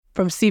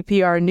From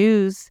CPR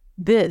News,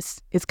 this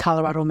is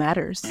Colorado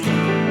Matters.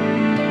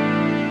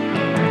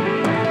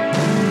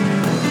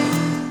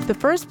 The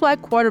first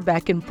Black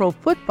quarterback in pro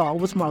football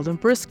was Marlin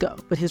Briscoe,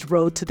 but his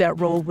road to that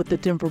role with the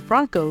Denver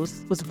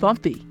Broncos was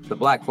bumpy. The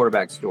Black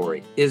quarterback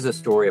story is a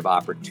story of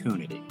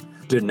opportunity.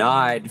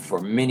 Denied for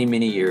many,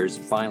 many years,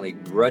 finally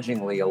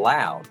grudgingly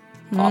allowed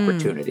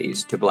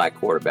opportunities to Black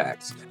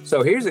quarterbacks.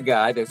 So here's a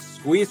guy that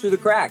squeezed through the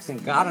cracks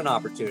and got an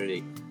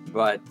opportunity,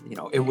 but,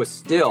 it was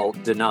still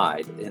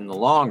denied in the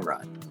long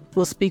run.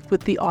 We'll speak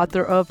with the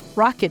author of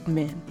Rocket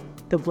Men,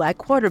 the Black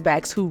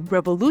quarterbacks who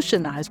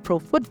revolutionized pro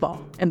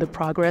football and the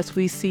progress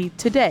we see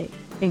today,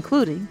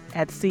 including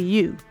at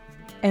CU.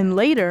 And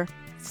later,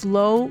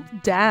 slow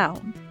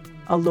down.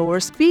 A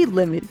lower speed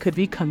limit could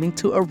be coming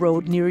to a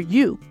road near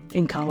you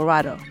in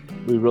Colorado.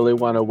 We really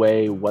want to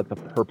weigh what the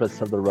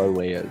purpose of the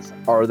roadway is.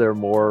 Are there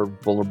more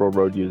vulnerable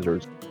road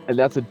users? And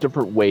that's a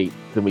different weight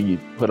than we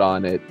put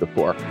on it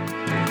before.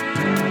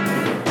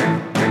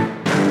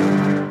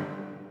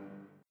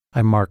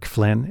 I'm Mark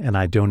Flynn, and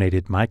I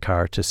donated my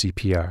car to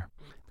CPR.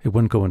 It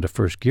wouldn't go into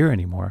first gear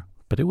anymore,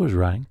 but it was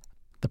running.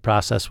 The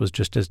process was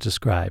just as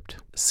described,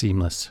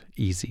 seamless,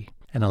 easy,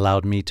 and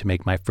allowed me to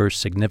make my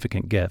first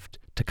significant gift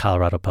to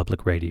Colorado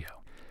Public Radio.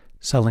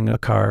 Selling a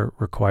car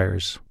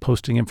requires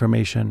posting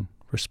information,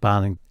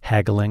 responding,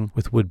 haggling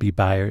with would-be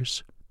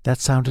buyers. That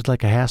sounded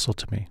like a hassle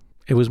to me.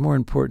 It was more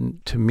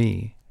important to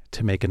me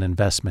to make an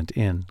investment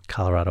in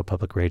Colorado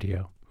Public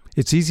Radio.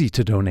 It's easy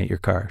to donate your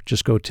car.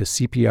 Just go to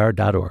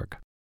cpr.org.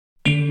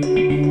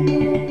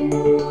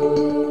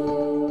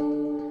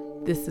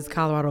 This is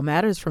Colorado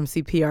Matters from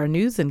CPR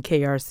News and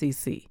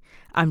KRCC.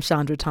 I'm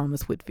Chandra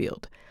Thomas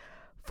Whitfield.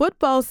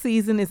 Football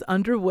season is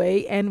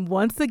underway, and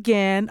once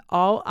again,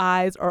 all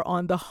eyes are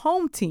on the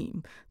home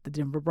team, the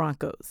Denver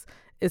Broncos,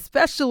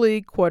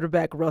 especially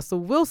quarterback Russell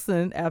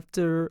Wilson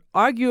after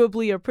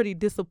arguably a pretty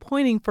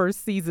disappointing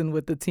first season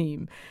with the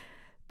team.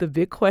 The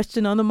big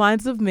question on the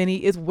minds of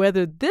many is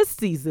whether this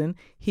season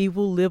he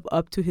will live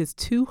up to his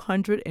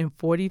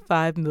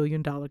 $245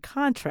 million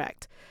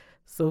contract.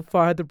 So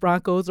far, the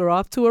Broncos are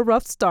off to a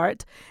rough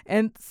start,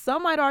 and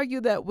some might argue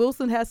that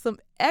Wilson has some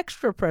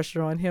extra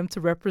pressure on him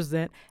to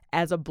represent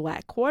as a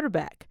Black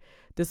quarterback.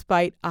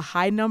 Despite a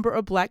high number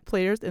of Black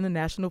players in the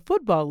National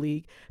Football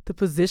League, the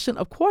position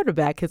of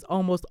quarterback has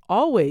almost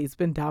always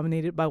been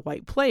dominated by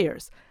white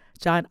players.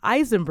 John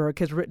Eisenberg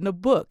has written a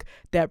book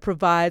that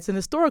provides an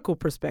historical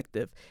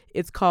perspective.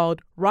 It's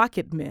called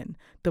Rocket Men,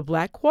 the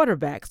Black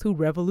quarterbacks who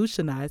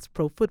revolutionized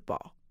pro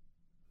football.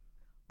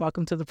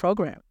 Welcome to the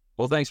program.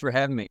 Well, thanks for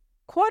having me.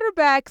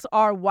 Quarterbacks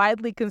are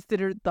widely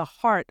considered the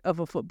heart of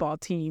a football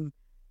team,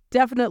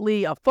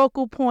 definitely a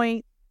focal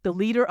point, the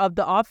leader of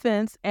the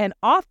offense, and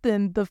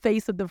often the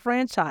face of the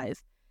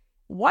franchise.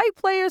 White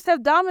players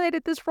have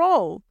dominated this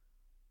role.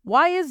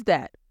 Why is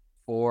that?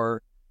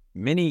 For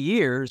many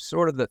years,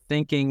 sort of the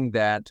thinking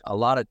that a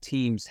lot of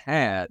teams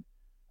had,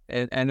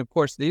 and of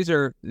course, these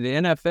are the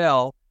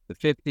NFL, the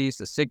 50s,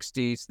 the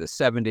 60s, the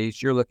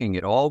 70s. You're looking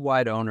at all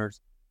white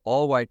owners,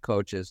 all white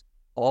coaches,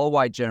 all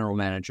white general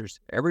managers,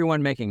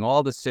 everyone making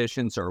all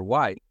decisions are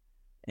white.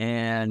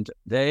 And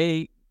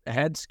they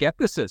had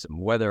skepticism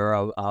whether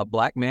a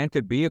Black man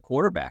could be a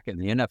quarterback. In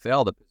the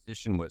NFL, the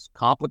position was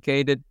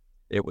complicated.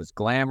 It was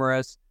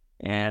glamorous.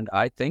 And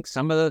I think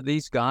some of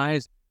these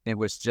guys, it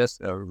was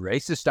just a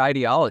racist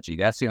ideology.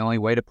 That's the only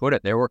way to put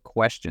it. There were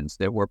questions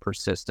that were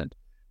persistent.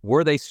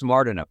 Were they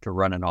smart enough to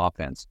run an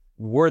offense?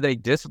 Were they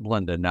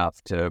disciplined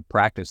enough to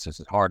practice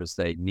as hard as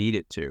they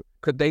needed to?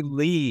 Could they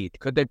lead?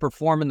 Could they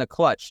perform in the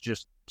clutch?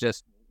 Just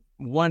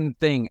one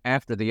thing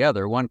after the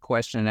other, one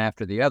question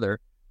after the other,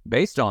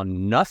 based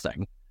on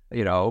nothing,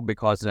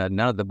 because none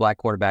of the Black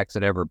quarterbacks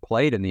had ever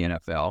played in the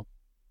NFL.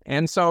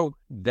 And so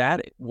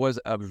that was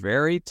a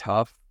very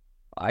tough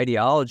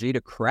ideology to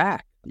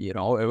crack.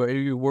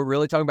 We're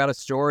really talking about a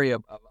story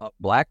of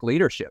Black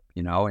leadership,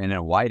 in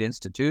a white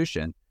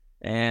institution.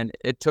 And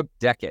it took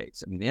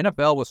decades. The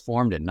NFL was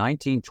formed in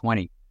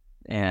 1920,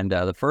 and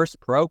the first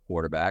pro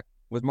quarterback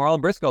was Marlin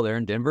Briscoe there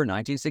in Denver in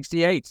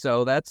 1968.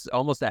 So that's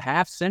almost a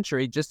half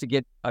century just to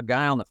get a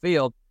guy on the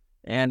field.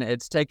 And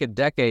it's taken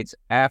decades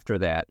after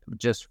that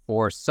just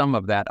for some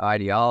of that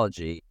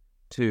ideology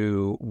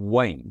to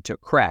wane, to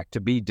crack, to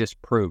be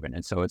disproven.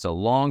 And so it's a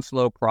long,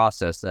 slow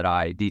process that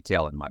I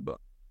detail in my book.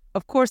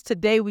 Of course,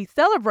 today we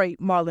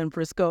celebrate Marlin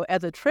Briscoe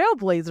as a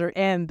trailblazer,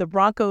 and the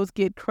Broncos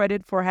get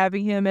credit for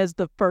having him as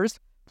the first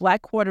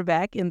Black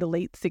quarterback in the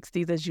late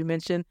 60s, as you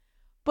mentioned.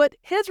 But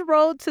his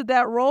road to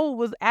that role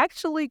was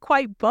actually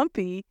quite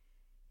bumpy.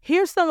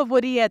 Here's some of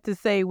what he had to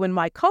say when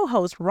my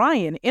co-host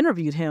Ryan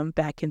interviewed him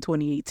back in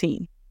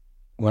 2018.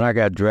 When I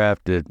got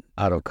drafted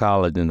out of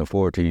college in the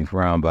 14th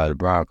round by the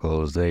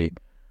Broncos, they,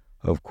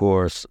 of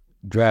course,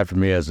 drafted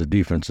me as a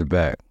defensive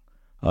back.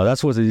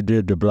 That's what they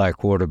did to Black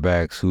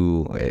quarterbacks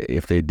who,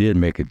 if they did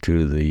make it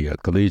to the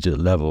collegiate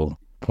level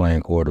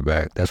playing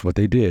quarterback, that's what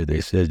they did. They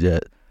said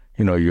that,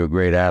 you're a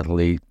great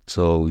athlete,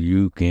 so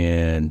you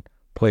can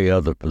play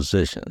other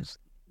positions.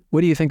 What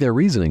do you think their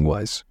reasoning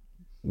was?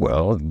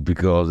 Well,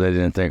 because they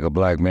didn't think a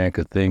Black man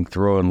could think,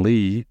 throw, and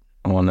lead.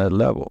 on that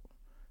level.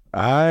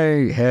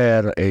 I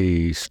had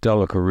a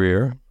stellar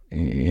career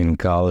in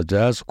college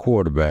as a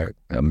quarterback.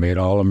 I made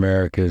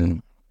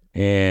All-American,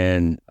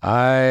 and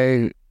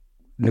I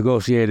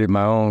negotiated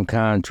my own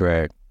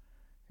contract.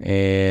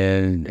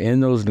 And in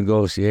those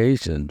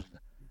negotiations,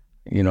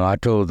 I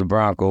told the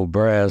Bronco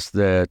brass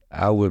that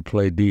I would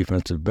play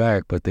defensive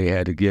back, but they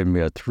had to give me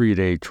a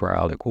 3-day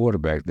trial at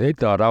quarterback. They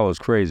thought I was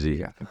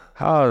crazy.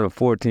 How are the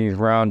 14th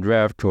round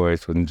draft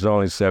choice when there's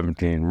only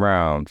 17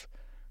 rounds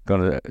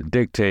going to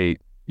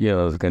dictate,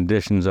 the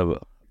conditions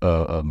of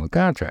my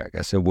contract?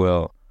 I said,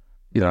 well,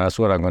 that's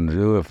what I'm going to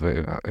do.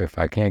 If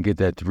I can't get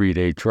that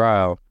 3-day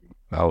trial,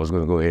 I was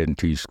going to go ahead and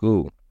teach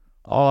school.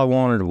 All I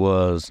wanted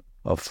was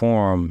a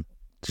forum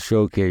to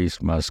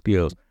showcase my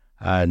skills.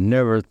 I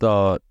never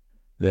thought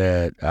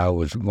that I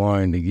was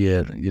going to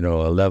get,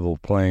 a level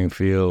playing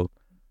field,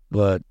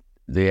 but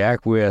they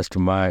acquiesced to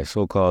my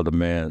so-called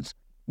demands.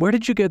 Where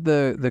did you get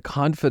the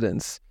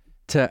confidence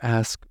to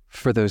ask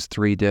for those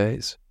 3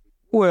 days?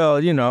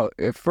 Well,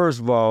 first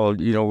of all,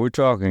 we're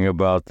talking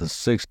about the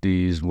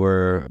 60s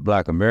where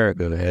Black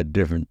America had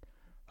different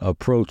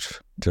approach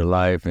to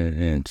life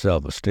and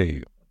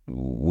self-esteem.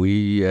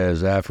 We,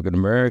 as African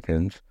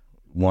Americans,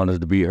 wanted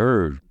to be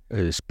heard,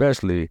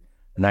 especially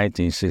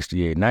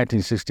 1968.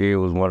 1968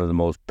 was one of the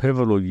most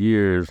pivotal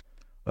years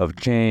of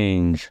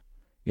change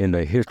in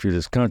the history of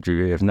this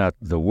country, if not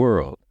the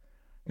world.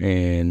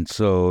 And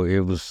so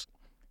it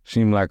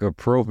seemed like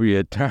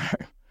appropriate time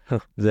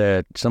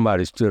that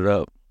somebody stood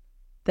up.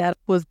 That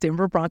was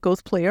Denver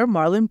Broncos player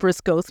Marlin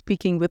Briscoe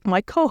speaking with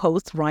my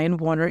co-host Ryan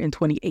Warner in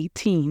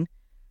 2018.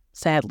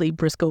 Sadly,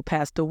 Briscoe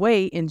passed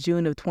away in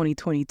June of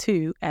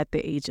 2022 at the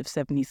age of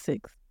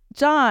 76.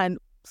 John,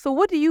 so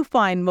what do you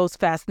find most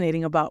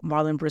fascinating about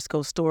Marlin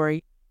Briscoe's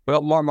story?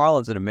 Well,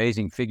 Marlin's an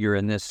amazing figure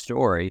in this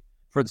story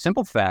for the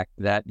simple fact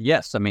that,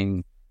 yes,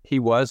 he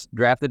was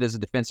drafted as a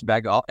defensive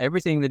back.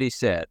 Everything that he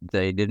said,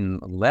 they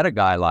didn't let a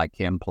guy like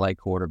him play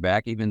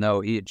quarterback, even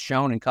though he had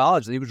shown in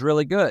college that he was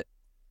really good.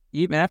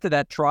 Even after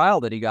that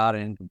trial that he got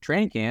in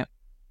training camp,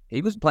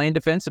 he was playing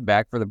defensive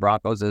back for the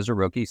Broncos as a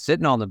rookie,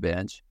 sitting on the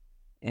bench,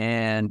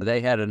 and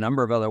they had a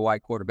number of other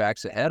white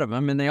quarterbacks ahead of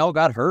him, and they all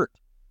got hurt,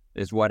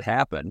 is what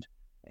happened.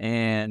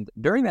 And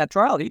during that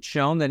trial, he'd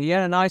shown that he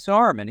had a nice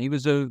arm, and he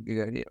was a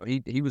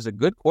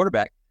good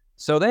quarterback.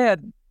 So they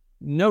had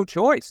no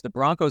choice. The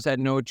Broncos had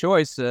no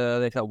choice.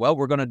 They thought, well,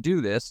 we're going to do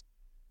this.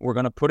 We're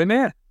going to put him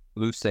in.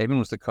 Lou Saban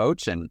was the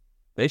coach, and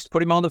they just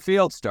put him on the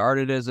field,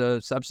 started as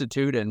a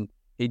substitute, and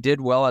he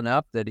did well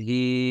enough that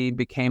he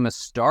became a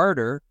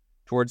starter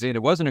towards the end.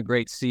 It wasn't a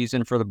great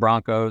season for the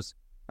Broncos.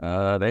 They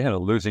had a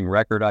losing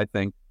record, I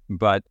think.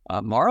 But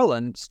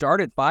Marlin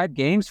started 5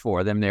 games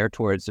for them there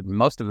towards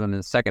most of them in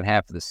the second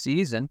half of the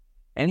season.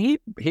 And he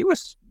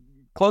was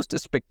close to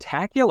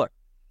spectacular.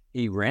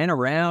 He ran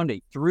around,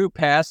 he threw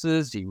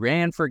passes, he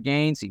ran for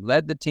gains, he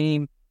led the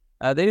team.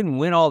 They didn't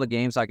win all the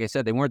games. Like I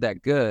said, they weren't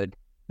that good.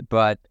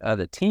 But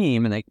the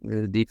team and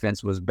the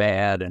defense was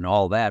bad and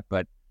all that.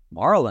 But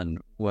Marlin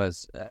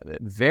was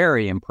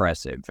very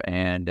impressive.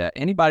 And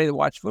anybody that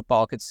watched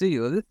football could see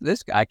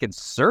this guy could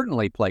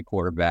certainly play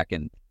quarterback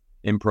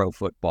in pro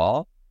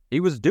football. He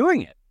was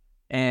doing it.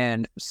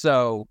 And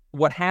so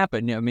what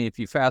happened, if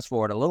you fast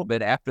forward a little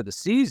bit after the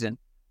season,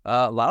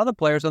 a lot of the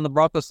players on the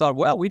Broncos thought,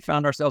 well, we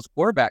found ourselves a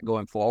quarterback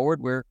going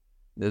forward.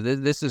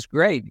 This is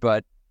great.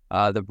 But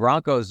the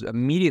Broncos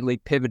immediately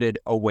pivoted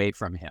away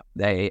from him.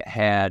 They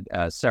had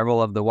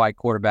several of the white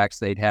quarterbacks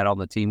they'd had on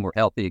the team were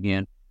healthy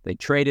again. They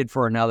traded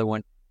for another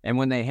one. And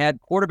when they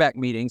had quarterback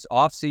meetings,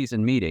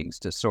 off-season meetings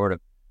to sort of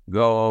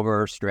go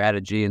over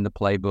strategy and the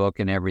playbook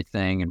and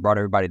everything and brought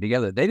everybody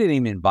together, they didn't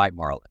even invite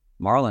Marlin.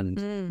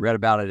 Marlin read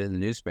about it in the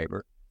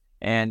newspaper,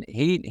 and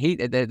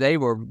they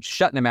were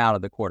shutting him out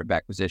of the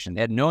quarterback position.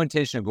 They had no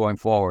intention of going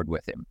forward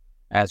with him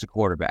as a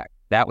quarterback.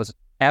 That was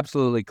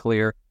absolutely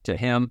clear to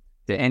him,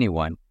 to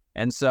anyone.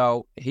 And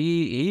so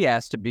he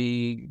asked to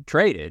be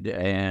traded,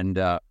 and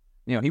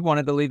he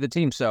wanted to leave the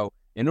team. So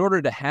in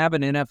order to have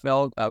an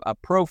NFL, a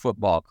pro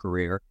football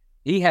career,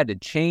 he had to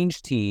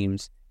change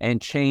teams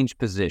and change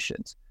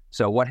positions.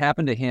 So what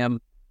happened to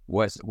him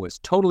was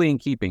totally in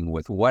keeping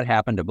with what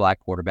happened to black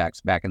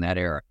quarterbacks back in that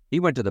era. He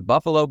went to the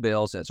Buffalo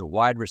Bills as a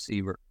wide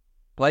receiver,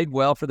 played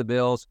well for the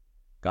Bills,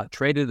 got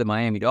traded to the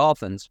Miami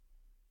Dolphins,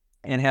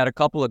 and had a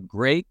couple of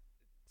great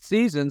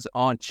seasons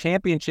on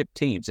championship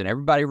teams. And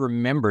everybody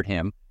remembered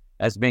him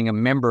as being a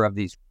member of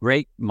these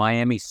great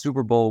Miami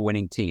Super Bowl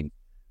winning teams.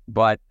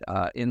 But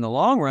in the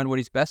long run, what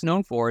he's best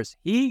known for is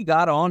he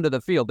got onto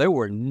the field. There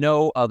were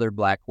no other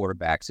black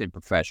quarterbacks in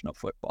professional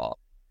football.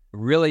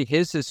 Really,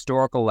 his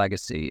historical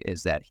legacy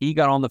is that he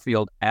got on the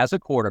field as a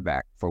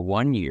quarterback for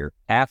 1 year,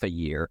 half a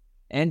year,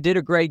 and did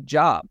a great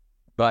job.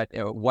 But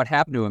what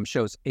happened to him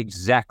shows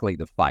exactly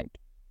the fight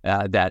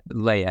that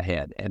lay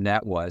ahead. And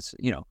that was,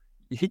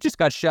 he just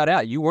got shut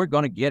out. You weren't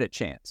going to get a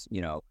chance.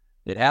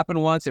 It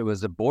happened once. It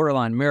was a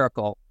borderline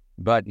miracle,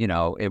 but,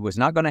 it was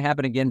not going to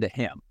happen again to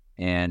him.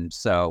 And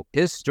so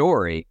his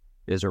story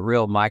is a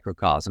real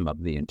microcosm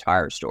of the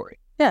entire story.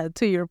 Yeah,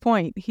 to your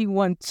point, he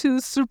won 2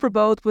 Super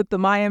Bowls with the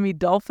Miami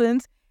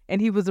Dolphins,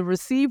 and he was a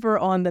receiver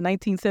on the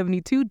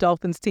 1972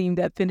 Dolphins team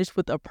that finished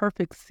with a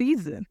perfect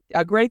season.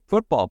 A great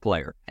football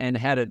player and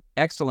had an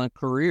excellent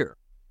career.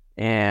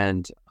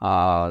 And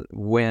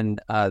when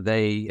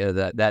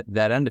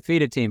that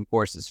undefeated team, of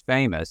course, is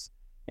famous.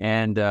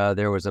 And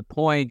there was a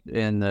point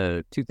in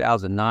the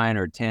 2009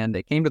 or 10,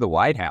 they came to the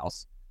White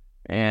House,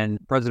 and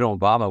President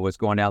Obama was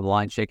going down the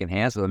line shaking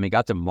hands with him. He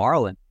got to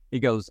Marlin. He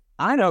goes,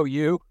 "I know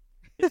you."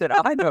 He said,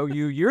 "I know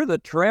you. You're the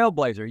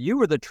trailblazer. You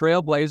were the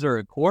trailblazer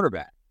at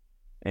quarterback."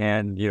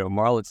 And,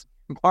 Marlin,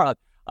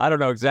 I don't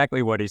know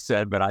exactly what he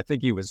said, but I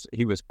think he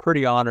was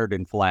pretty honored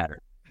and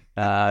flattered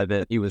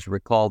that he was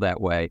recalled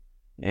that way.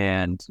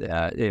 And,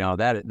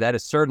 that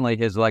is certainly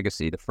his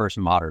legacy, the first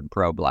modern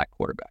pro black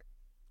quarterback.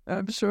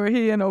 I'm sure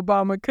he and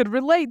Obama could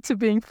relate to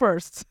being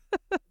first.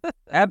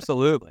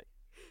 Absolutely.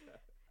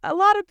 A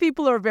lot of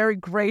people are very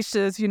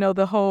gracious,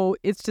 the whole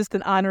 "it's just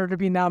an honor to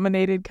be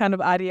nominated" kind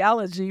of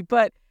ideology.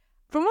 But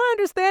from my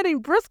understanding,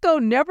 Briscoe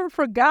never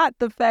forgot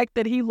the fact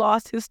that he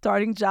lost his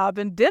starting job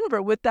in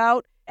Denver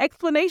without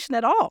explanation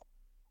at all.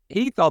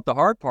 He thought the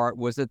hard part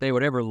was that they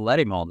would ever let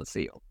him on the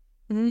field.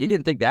 Mm-hmm. He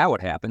didn't think that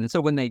would happen. And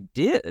so when they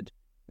did,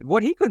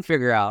 what he couldn't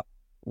figure out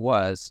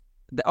was,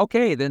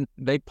 okay, then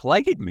they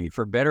played me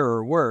for better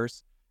or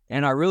worse,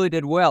 and I really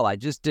did well. I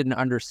just didn't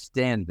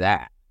understand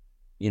that.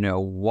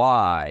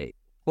 Why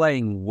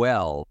playing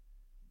well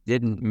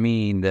didn't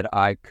mean that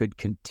I could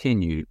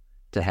continue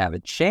to have a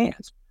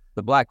chance.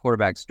 The black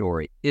quarterback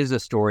story is a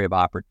story of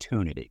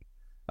opportunity,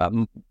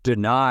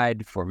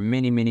 denied for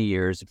many, many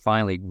years,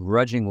 finally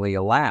grudgingly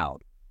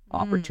allowed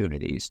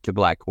opportunities to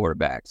black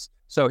quarterbacks.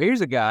 So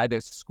here's a guy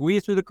that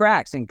squeezed through the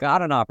cracks and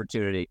got an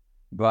opportunity,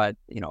 but,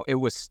 it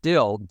was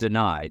still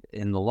denied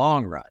in the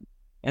long run.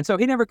 And so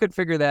he never could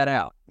figure that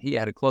out. He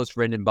had a close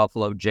friend in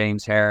Buffalo,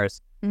 James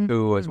Harris,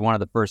 who was one of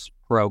the first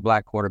pro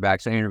black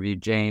quarterbacks. I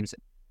interviewed James.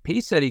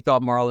 He said he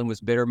thought Marlin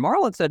was bitter.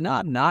 Marlin said, "No,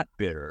 I'm not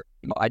bitter.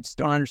 I just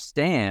don't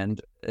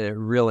understand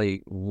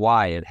really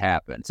why it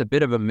happened." It's a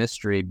bit of a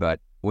mystery, but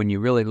when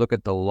you really look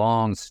at the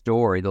long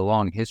story, the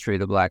long history of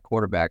the black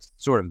quarterbacks,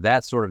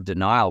 that sort of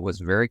denial was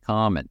very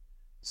common.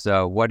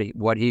 So what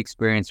he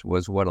experienced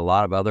was what a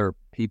lot of other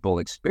people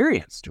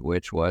experienced,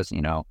 which was,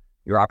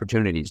 your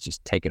opportunity is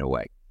just taken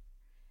away.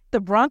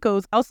 The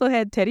Broncos also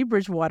had Teddy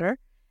Bridgewater,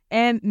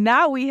 and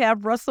now we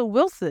have Russell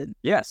Wilson.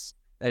 Yes.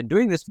 And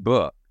doing this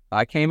book,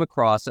 I came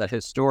across a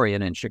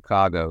historian in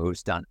Chicago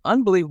who's done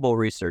unbelievable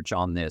research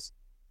on this,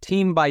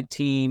 team by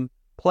team,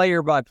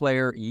 player by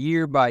player,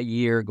 year by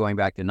year, going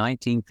back to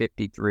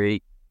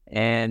 1953.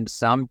 And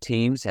some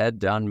teams had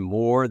done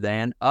more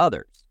than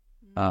others.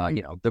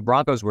 The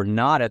Broncos were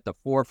not at the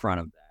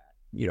forefront of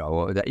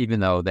that. Even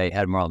though they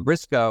had Marlin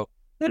Briscoe,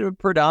 they were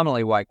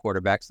predominantly white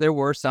quarterbacks. There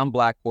were some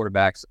black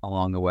quarterbacks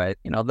along the way.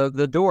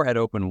 The door had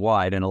opened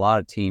wide, and a lot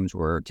of teams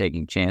were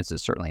taking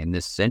chances, certainly in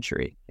this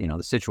century.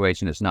 The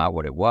situation is not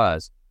what it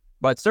was.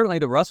 But certainly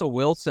the Russell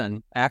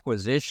Wilson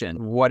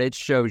acquisition, what it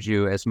shows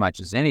you as much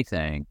as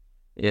anything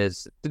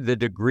is the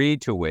degree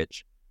to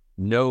which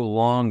no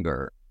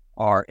longer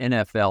are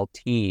NFL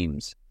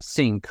teams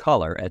seeing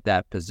color at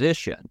that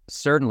position.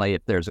 Certainly,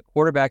 if there's a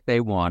quarterback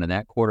they want and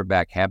that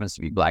quarterback happens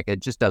to be black, it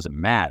just doesn't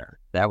matter.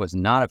 That was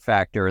not a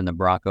factor in the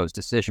Broncos'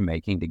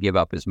 decision-making to give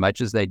up as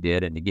much as they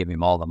did and to give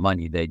him all the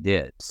money they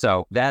did.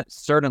 So that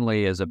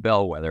certainly is a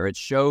bellwether. It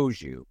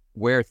shows you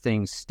where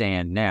things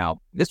stand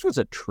now. This was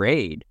a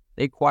trade.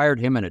 They acquired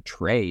him in a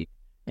trade,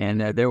 and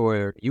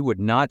you would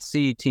not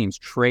see teams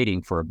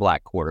trading for a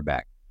black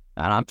quarterback.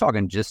 And I'm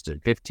talking just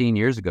 15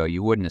 years ago,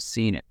 you wouldn't have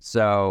seen it.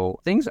 So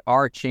things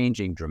are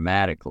changing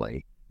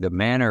dramatically. The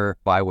manner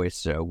by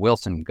which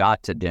Wilson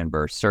got to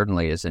Denver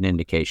certainly is an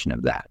indication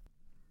of that.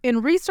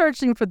 In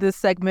researching for this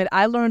segment,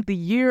 I learned the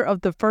year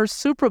of the first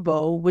Super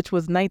Bowl, which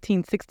was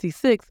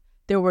 1966,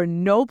 there were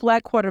no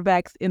black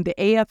quarterbacks in the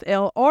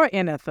AFL or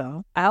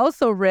NFL. I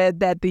also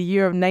read that the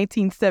year of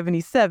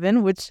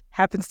 1977, which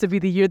happens to be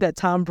the year that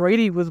Tom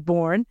Brady was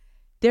born,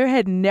 there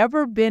had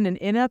never been an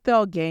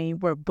NFL game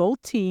where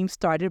both teams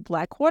started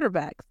black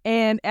quarterbacks.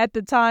 And at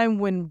the time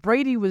when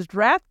Brady was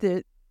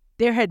drafted,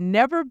 there had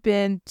never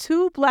been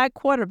two black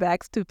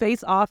quarterbacks to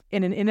face off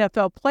in an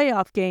NFL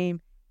playoff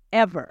game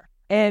ever.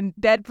 And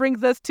that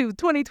brings us to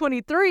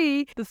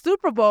 2023, the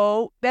Super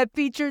Bowl that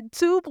featured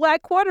two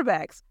black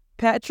quarterbacks,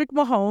 Patrick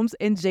Mahomes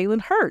and Jalen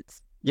Hurts.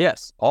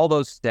 Yes, all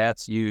those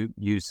stats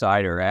you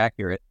cite are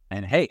accurate.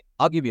 And hey,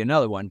 I'll give you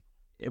another one.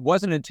 It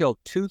wasn't until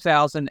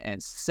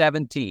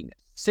 2017,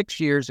 6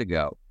 years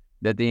ago,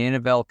 that the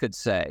NFL could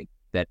say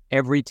that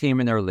every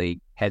team in their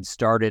league had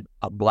started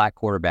a black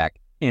quarterback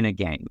in a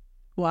game.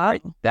 Wow.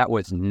 Right? That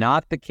was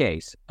not the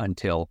case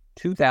until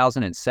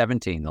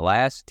 2017. The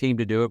last team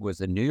to do it was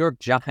the New York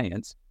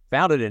Giants,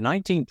 founded in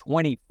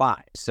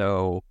 1925.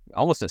 So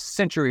almost a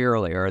century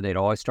earlier, they'd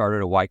always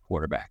started a white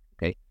quarterback,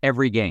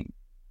 every game.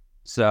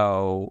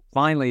 So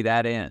finally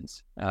that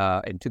ends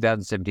in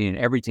 2017, and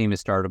every team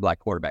has started a black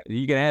quarterback.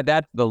 You can add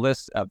that to the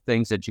list of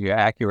things that you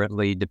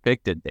accurately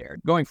depicted there.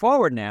 Going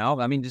forward now,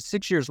 just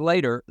 6 years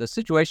later, the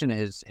situation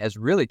has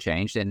really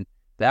changed, and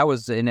that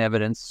was in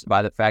evidence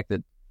by the fact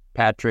that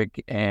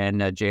Patrick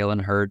and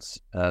Jalen Hurts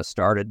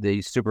started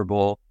the Super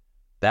Bowl.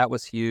 That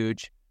was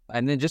huge.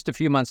 And then just a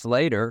few months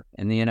later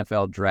in the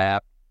NFL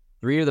draft,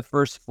 3 of the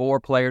first 4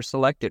 players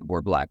selected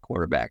were black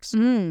quarterbacks.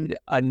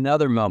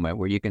 Another moment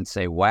where you can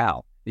say,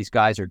 wow, these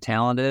guys are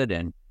talented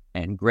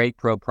and great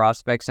pro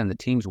prospects, and the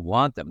teams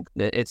want them.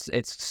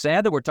 It's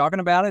sad that we're talking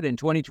about it in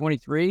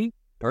 2023,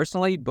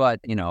 personally, but,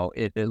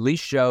 it at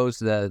least shows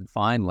that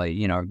finally,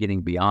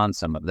 getting beyond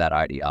some of that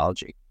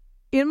ideology.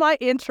 In my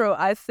intro,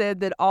 I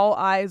said that all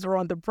eyes are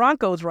on the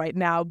Broncos right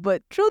now,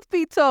 but truth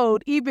be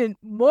told, even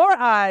more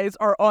eyes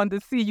are on the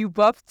CU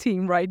Buffs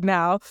team right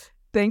now,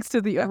 thanks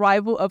to the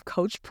arrival of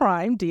Coach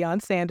Prime, Deion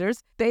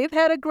Sanders. They've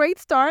had a great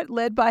start,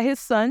 led by his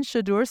son,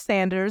 Shedeur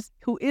Sanders,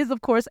 who is,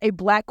 of course, a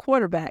black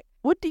quarterback.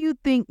 What do you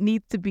think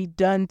needs to be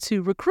done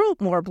to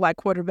recruit more black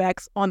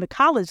quarterbacks on the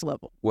college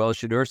level? Well,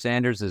 Shedeur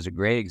Sanders is a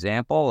great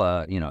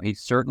example. He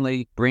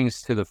certainly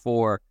brings to the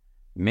fore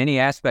many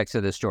aspects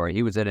of the story.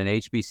 He was at an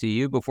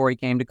HBCU before he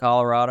came to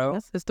Colorado.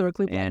 That's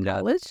historically black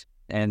college.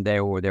 And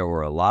there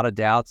were a lot of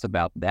doubts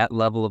about that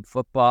level of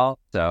football.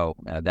 So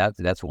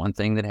that's one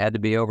thing that had to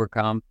be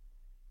overcome.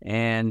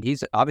 And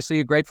he's obviously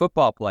a great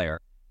football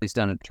player. He's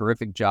done a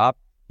terrific job.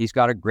 He's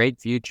got a great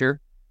future.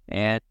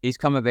 And he's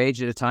come of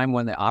age at a time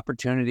when the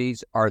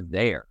opportunities are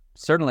there.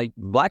 Certainly,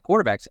 black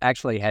quarterbacks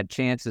actually had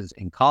chances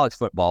in college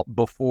football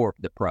before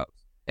the pros.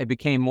 It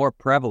became more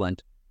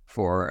prevalent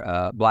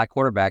for black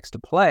quarterbacks to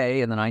play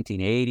in the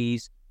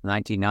 1980s,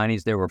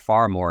 1990s. There were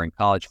far more in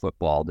college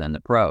football than the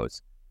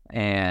pros.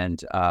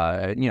 And,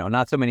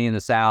 not so many in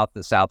the South,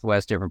 the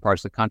Southwest, different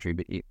parts of the country.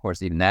 But, of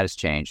course, even that has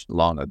changed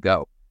long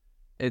ago.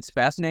 It's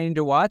fascinating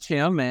to watch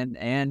him. And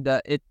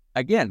it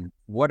again,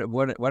 what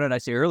did I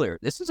say earlier?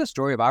 This is a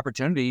story of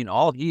opportunity, and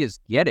all he is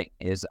getting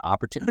is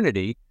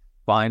opportunity,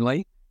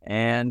 finally.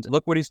 And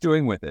look what he's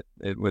doing with it.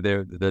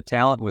 The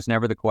talent was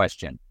never the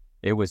question.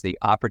 It was the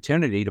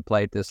opportunity to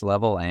play at this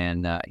level,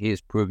 and he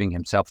is proving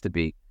himself to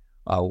be,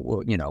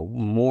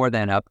 more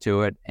than up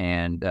to it,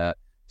 and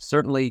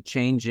certainly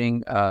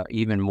changing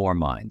even more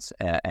minds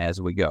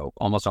as we go,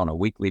 almost on a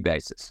weekly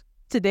basis.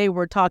 Today,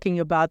 we're talking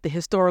about the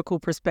historical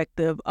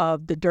perspective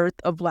of the dearth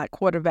of black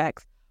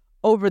quarterbacks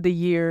over the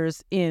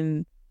years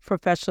in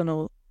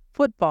professional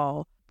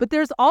football. But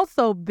there's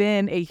also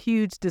been a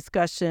huge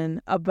discussion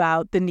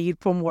about the need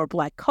for more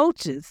black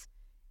coaches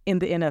in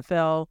the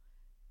NFL.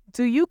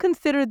 Do you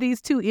consider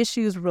these two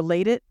issues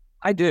related?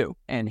 I do.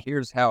 And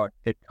here's how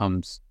it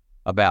comes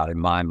about in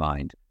my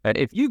mind.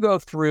 If you go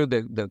through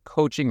the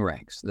coaching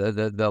ranks,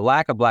 the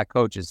lack of black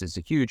coaches is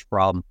a huge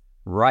problem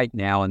right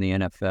now in the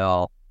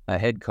NFL.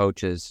 Head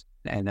coaches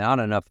and not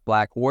enough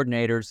black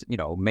coordinators,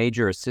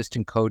 major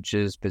assistant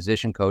coaches,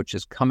 position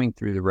coaches coming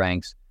through the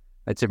ranks.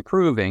 It's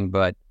improving,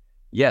 but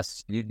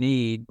yes, you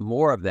need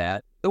more of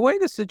that. The way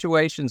the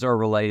situations are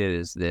related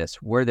is this,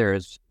 where there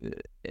is,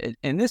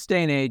 in this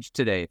day and age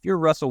today, if you're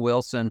Russell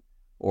Wilson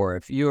or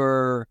if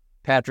you're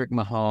Patrick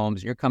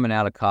Mahomes, you're coming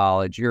out of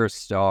college, you're a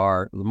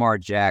star, Lamar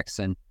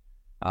Jackson,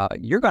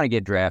 you're going to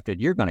get drafted,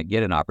 you're going to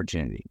get an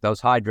opportunity. Those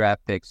high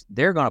draft picks,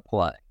 they're going to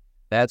play.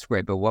 That's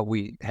great. But what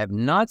we have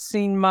not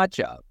seen much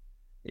of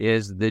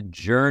is the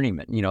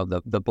journeyman,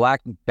 the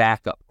black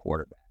backup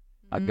quarterback,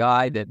 a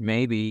guy that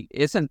maybe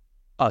isn't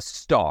a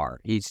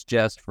star. He's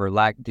just, for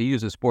lack to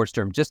use a sports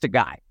term, just a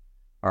guy.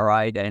 All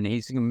right. And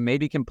he's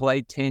maybe can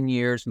play 10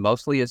 years,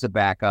 mostly as a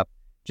backup.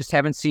 Just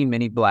haven't seen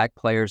many black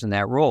players in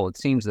that role. It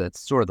seems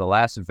that's sort of the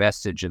last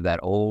vestige of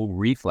that old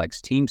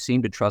reflex. Teams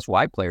seem to trust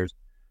white players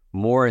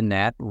more in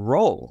that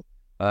role.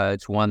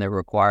 It's one that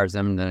requires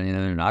them to,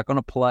 they're not going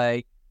to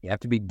play. You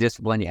have to be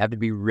disciplined. You have to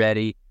be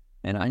ready.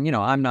 And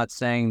I'm not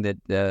saying that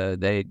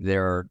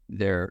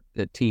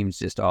the teams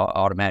just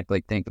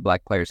automatically think the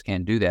black players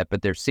can't do that,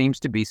 but there seems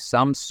to be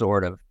some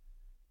sort of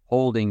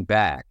holding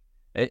back.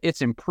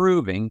 It's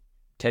improving.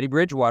 Teddy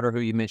Bridgewater, who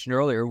you mentioned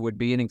earlier, would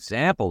be an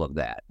example of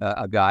that.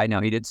 A guy,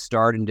 now he did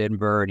start in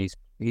Denver,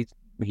 and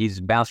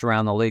he's bounced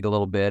around the league a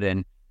little bit,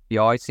 and he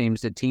always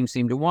teams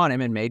seem to want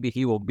him, and maybe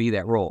he will be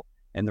that role.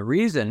 And the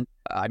reason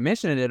I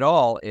mention it at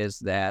all is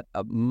that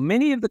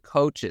many of the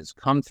coaches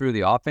come through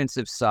the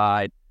offensive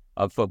side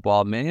of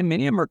football. Many of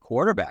them are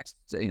quarterbacks.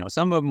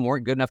 Some of them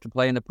weren't good enough to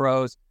play in the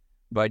pros,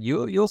 but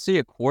you'll see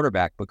a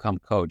quarterback become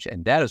coach,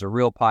 and that is a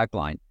real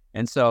pipeline.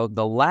 And so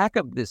the lack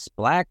of this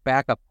black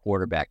backup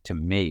quarterback, to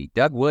me,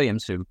 Doug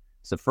Williams, who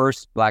is the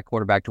first black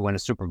quarterback to win a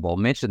Super Bowl,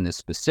 mentioned this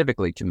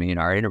specifically to me in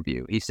our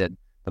interview. He said,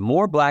 the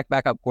more black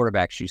backup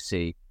quarterbacks you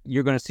see,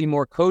 you're going to see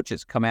more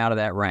coaches come out of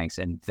that ranks,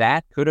 and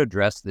that could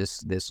address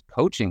this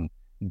coaching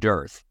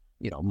dearth.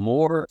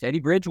 More Teddy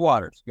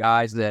Bridgewaters,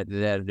 guys that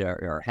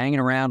are hanging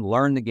around,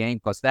 learn the game,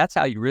 because that's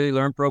how you really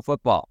learn pro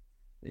football,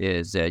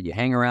 is you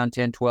hang around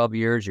 10, 12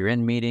 years, you're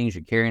in meetings,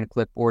 you're carrying a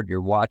clipboard,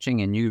 you're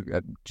watching, and you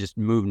just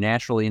move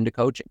naturally into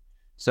coaching.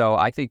 So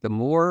I think the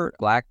more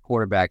black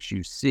quarterbacks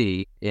you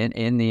see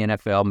in the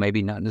NFL,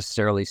 maybe not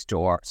necessarily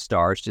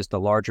stars, just a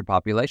larger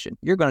population,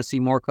 you're going to see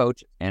more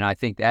coaches. And I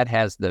think that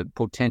has the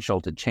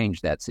potential to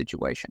change that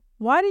situation.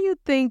 Why do you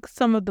think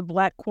some of the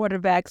black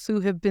quarterbacks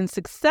who have been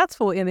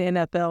successful in the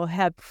NFL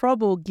have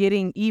trouble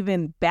getting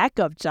even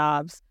backup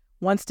jobs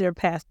once they're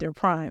past their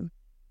prime,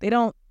 they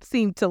don't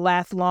seem to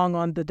last long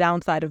on the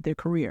downside of their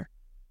career.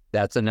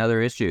 That's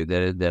another issue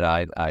that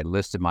I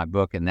list in my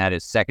book, and that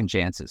is second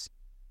chances.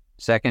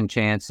 Second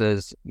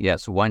chances,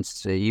 yes,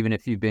 once, even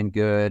if you've been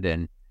good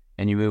and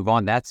you move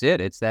on, that's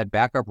it. It's that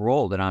backup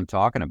role that I'm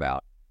talking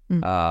about.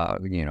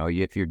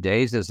 If your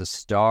days as a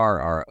star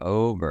are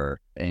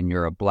over and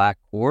you're a black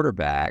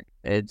quarterback,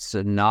 it's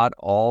not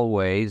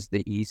always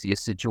the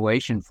easiest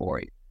situation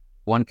for you.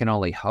 One can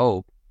only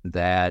hope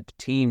that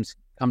teams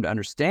come to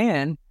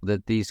understand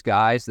that these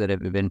guys that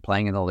have been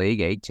playing in the league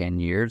 8-10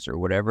 years or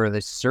whatever, they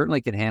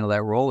certainly can handle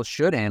that role,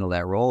 should handle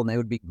that role, and they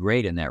would be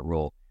great in that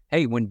role.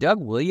 Hey, when Doug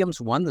Williams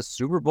won the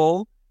Super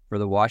Bowl for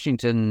the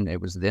Washington,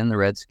 it was then the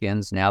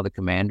Redskins, now the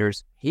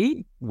Commanders,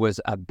 he was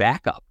a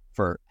backup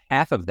for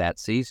half of that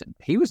season.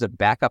 He was a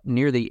backup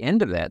near the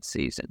end of that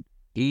season.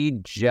 He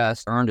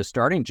just earned a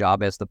starting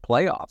job as the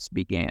playoffs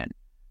began.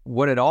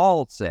 What it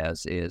all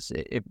says is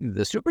if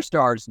the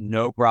superstars,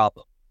 no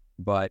problem.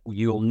 But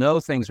you'll know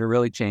things are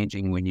really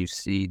changing when you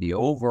see the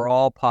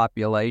overall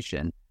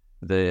population,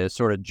 the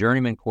sort of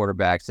journeyman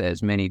quarterbacks,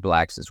 as many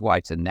blacks as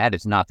whites, and that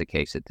is not the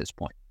case at this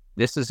point.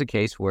 This is a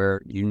case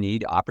where you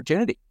need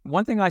opportunity.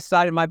 One thing I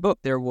cited in my book,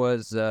 there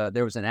was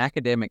an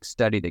academic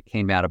study that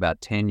came out about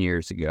 10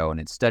 years ago, and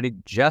it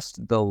studied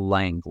just the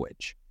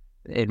language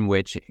in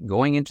which,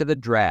 going into the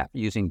draft,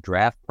 using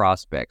draft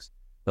prospects,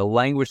 the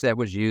language that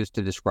was used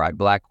to describe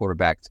black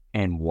quarterbacks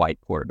and white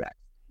quarterbacks.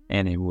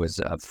 And it was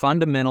a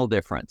fundamental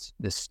difference.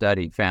 This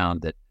study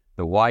found that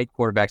the white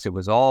quarterbacks, it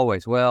was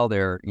always, well,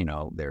 they're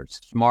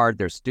smart,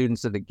 they're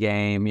students of the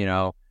game,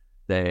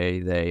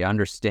 they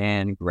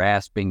understand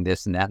grasping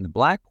this and that. And the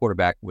black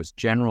quarterback was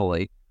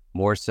generally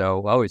more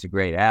so, oh, he's a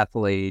great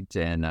athlete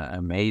and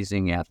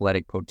amazing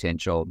athletic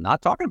potential.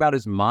 Not talking about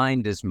his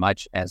mind as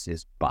much as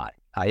his body.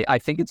 I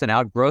think it's an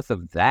outgrowth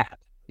of that.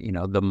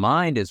 The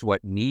mind is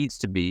what needs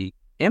to be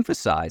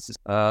emphasized.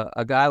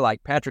 A guy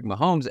like Patrick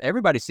Mahomes,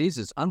 everybody sees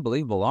his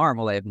unbelievable arm.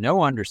 Well, they have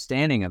no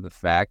understanding of the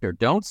fact, or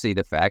don't see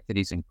the fact, that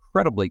he's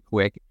incredibly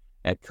quick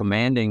at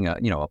commanding a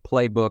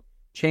playbook,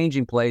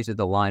 changing plays at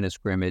the line of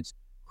scrimmage,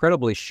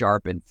 incredibly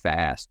sharp and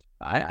fast.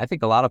 I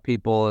think a lot of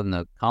people in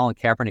the Colin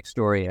Kaepernick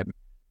story have,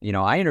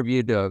 I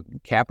interviewed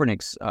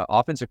Kaepernick's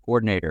offensive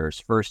coordinator's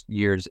first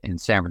years in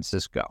San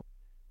Francisco.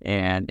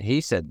 And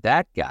he said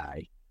that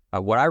guy,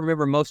 what I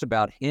remember most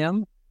about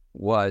him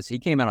was he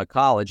came out of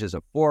college as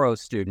a 4.0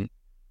 student,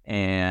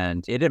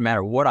 and it didn't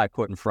matter what I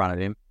put in front of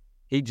him.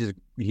 He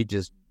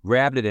just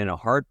grabbed it in a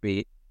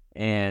heartbeat,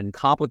 and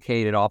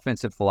complicated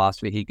offensive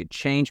philosophy. He could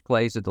change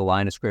plays at the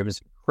line of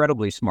scrimmage.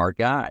 Incredibly smart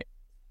guy.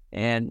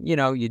 And,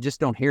 you just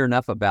don't hear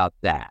enough about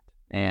that.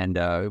 And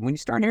when you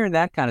start hearing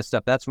that kind of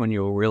stuff, that's when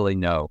you'll really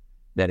know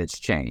that it's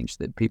changed,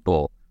 that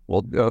people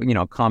will,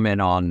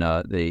 comment on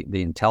the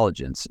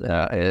intelligence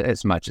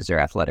as much as their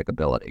athletic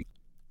ability.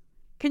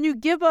 Can you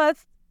give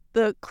us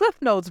the Cliff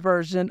Notes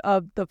version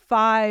of the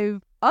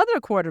 5 other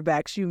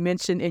quarterbacks you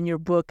mentioned in your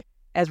book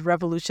as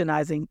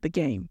revolutionizing the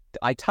game?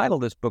 I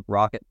titled this book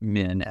Rocket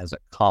Men as a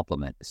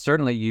compliment.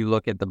 Certainly you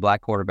look at the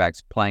black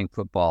quarterbacks playing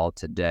football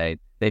today,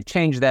 they've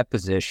changed that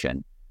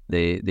position.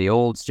 The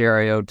old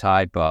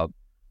stereotype of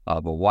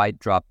a white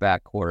drop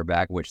back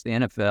quarterback, which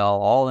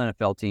all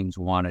NFL teams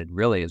wanted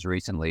really as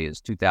recently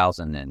as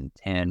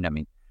 2010. I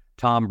mean,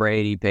 Tom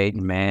Brady,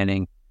 Peyton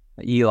Manning,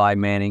 Eli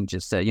Manning,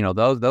 just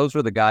those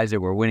were the guys that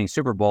were winning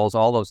Super Bowls.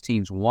 All those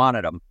teams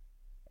wanted them.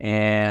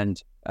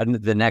 And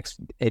the next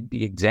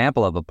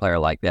example of a player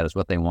like that is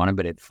what they wanted.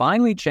 But it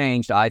finally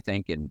changed, I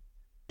think, in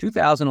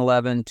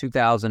 2011,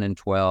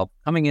 2012,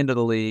 coming into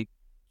the league.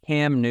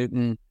 Cam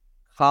Newton,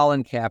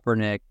 Colin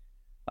Kaepernick,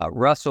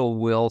 Russell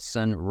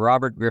Wilson,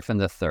 Robert Griffin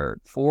III,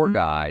 4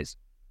 guys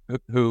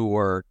who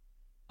were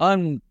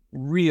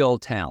unreal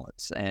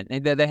talents. And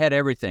they had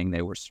everything.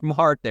 They were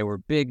smart, they were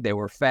big, they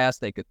were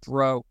fast, they could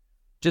throw,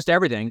 just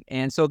everything.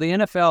 And so the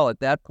NFL at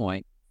that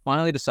point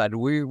finally decided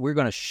we're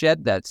going to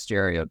shed that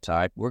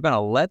stereotype. We're going to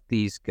let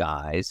these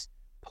guys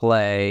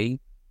play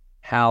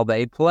how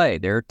they play.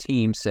 Their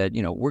team said,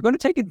 we're going to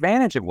take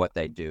advantage of what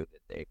they do,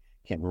 that they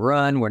can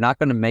run. We're not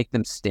going to make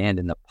them stand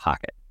in the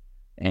pocket.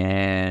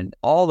 And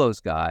all those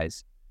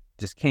guys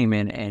just came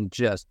in and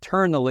just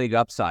turned the league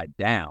upside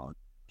down.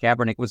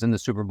 Kaepernick was in the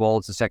Super Bowl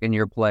as a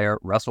second-year player.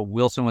 Russell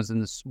Wilson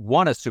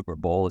won a Super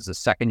Bowl as a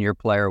second-year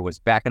player, was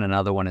back in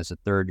another one as a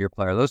third-year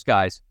player. Those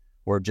guys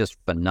were just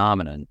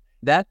phenomenal.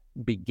 That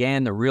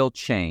began the real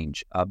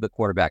change of the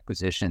quarterback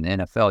position in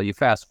the NFL. You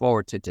fast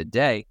forward to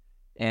today,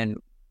 and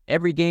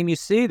every game you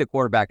see, the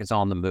quarterback is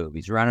on the move.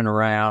 He's running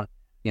around.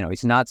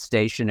 He's not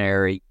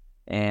stationary,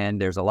 and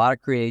there's a lot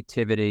of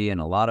creativity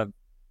and a lot of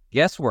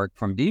guesswork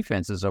from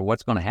defenses of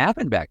what's going to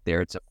happen back there.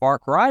 It's a far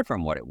cry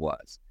from what it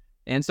was.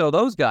 And so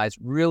those guys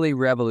really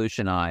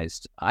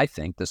revolutionized, I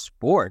think, the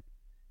sport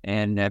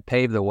and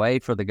paved the way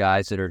for the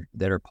guys that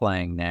are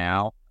playing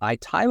now. I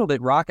titled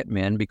it Rocket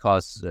Men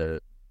because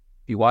if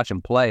you watch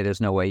them play, there's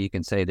no way you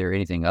can say they're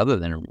anything other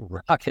than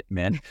rocket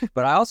men.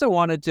 But I also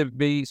wanted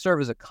to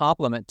serve as a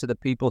compliment to the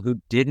people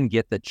who didn't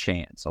get the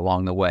chance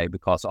along the way,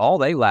 because all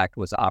they lacked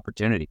was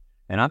opportunity.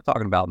 And I'm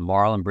talking about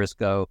Marlin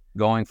Briscoe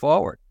going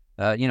forward.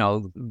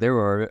 There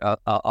were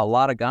a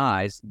lot of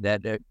guys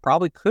that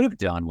probably could have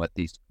done what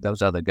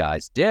those other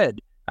guys did.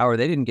 However,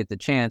 they didn't get the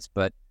chance,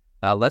 but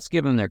let's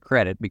give them their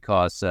credit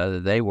because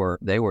they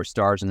were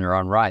stars in their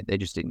own right. They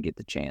just didn't get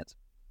the chance.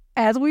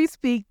 As we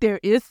speak, there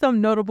is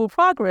some notable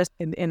progress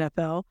in the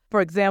NFL.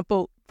 For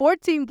example,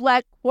 14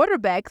 black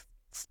quarterbacks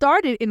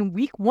started in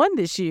week 1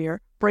 this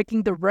year,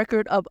 breaking the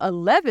record of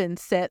 11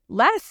 set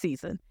last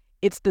season.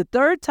 It's the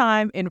third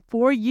time in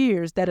 4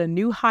 years that a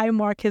new high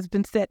mark has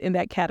been set in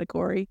that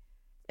category.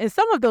 And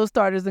some of those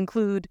starters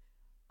include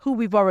who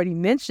we've already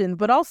mentioned,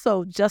 but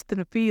also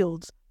Justin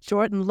Fields,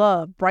 Jordan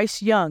Love,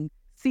 Bryce Young,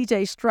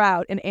 C.J.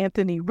 Stroud, and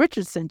Anthony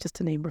Richardson, just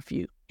to name a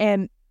few.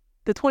 And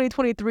the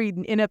 2023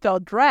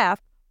 NFL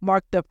Draft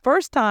marked the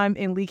first time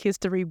in league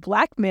history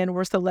black men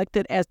were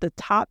selected as the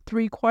top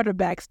 3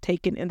 quarterbacks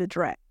taken in the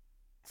draft.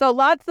 So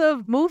lots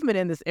of movement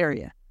in this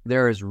area.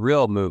 There is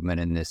real movement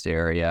in this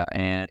area,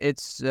 and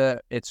it's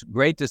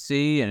great to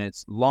see, and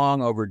it's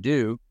long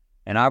overdue.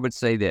 And I would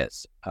say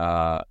this: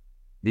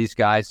 these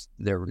guys,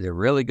 they're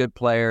really good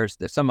players.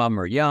 Some of them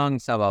are young,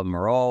 some of them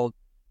are old.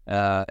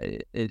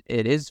 It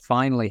is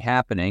finally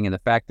happening, and the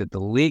fact that the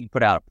league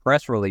put out a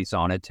press release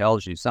on it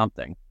tells you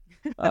something.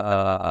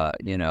 So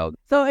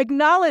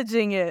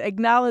acknowledging it,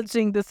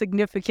 acknowledging the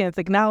significance,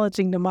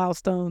 acknowledging the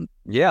milestone.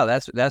 Yeah,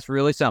 that's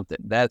really something.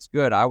 That's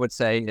good. I would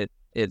say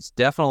it's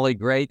definitely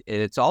great.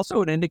 It's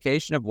also an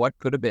indication of what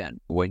could have been.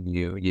 When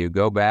you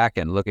go back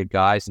and look at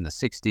guys in the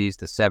 60s,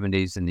 the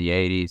 70s, and the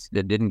 80s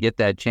that didn't get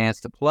that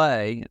chance to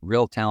play,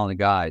 real talented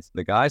guys.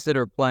 The guys that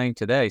are playing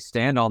today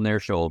stand on their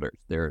shoulders.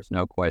 There's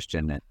no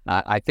question. And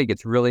I think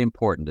it's really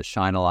important to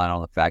shine a light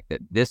on the fact that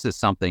this is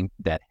something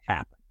that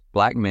happened.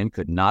 Black men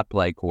could not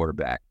play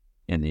quarterback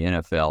in the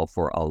NFL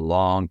for a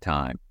long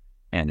time.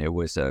 And it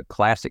was a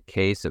classic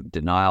case of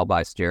denial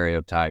by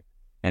stereotype.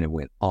 And it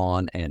went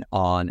on and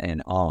on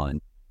and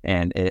on.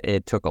 And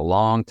it took a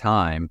long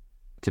time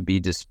to be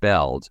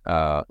dispelled.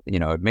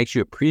 It makes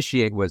you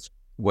appreciate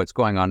what's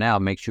going on now,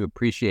 makes you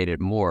appreciate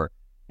it more,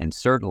 and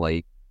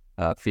certainly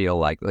feel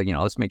like,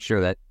 let's make sure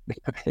that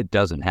it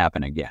doesn't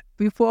happen again.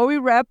 Before we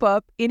wrap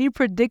up, any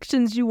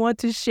predictions you want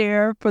to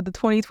share for the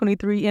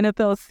 2023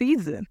 NFL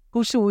season?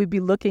 Who should we be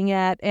looking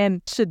at?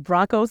 And should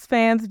Broncos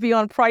fans be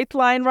on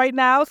Priceline right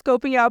now,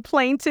 scoping out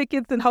plane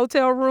tickets and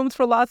hotel rooms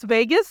for Las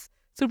Vegas?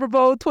 Super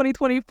Bowl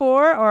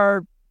 2024,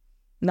 or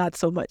not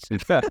so much?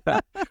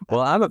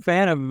 Well, I'm a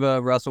fan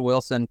of Russell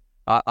Wilson.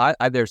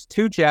 There's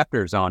 2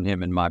 chapters on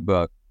him in my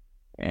book,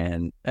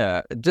 and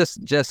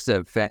just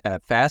a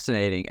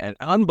fascinating and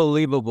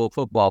unbelievable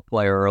football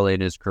player early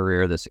in his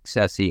career, the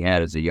success he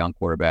had as a young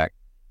quarterback.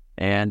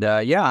 And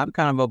I'm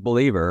kind of a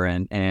believer,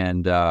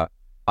 and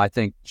I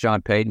think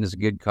Sean Payton is a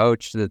good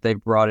coach that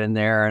they've brought in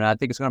there, and I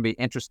think it's going to be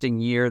an interesting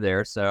year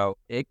there. So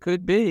it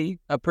could be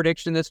a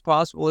prediction that's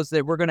possible is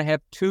that we're going to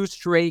have 2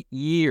 straight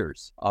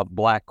years of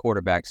black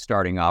quarterbacks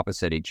starting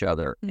opposite each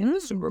other in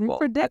the Super Bowl.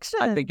 Prediction.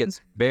 I think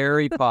it's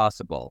very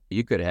possible.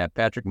 You could have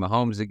Patrick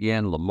Mahomes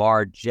again,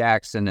 Lamar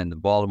Jackson, and the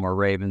Baltimore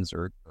Ravens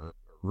are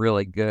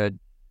really good.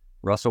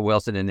 Russell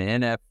Wilson in the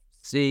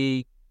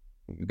NFC.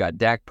 You've got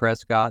Dak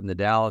Prescott and the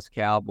Dallas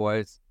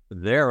Cowboys.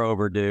 They're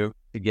overdue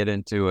to get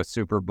into a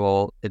Super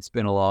Bowl. It's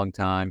been a long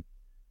time,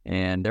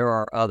 and there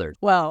are others.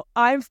 Well,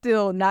 I'm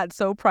still not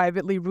so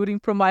privately rooting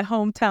for my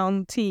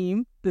hometown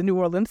team, the New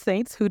Orleans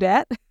Saints. Who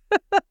dat?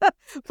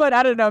 But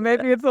I don't know.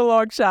 Maybe it's a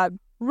long shot.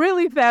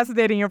 Really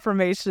fascinating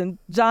information.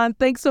 John,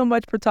 thanks so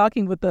much for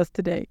talking with us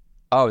today.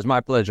 Oh, it was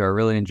my pleasure. I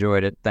really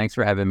enjoyed it. Thanks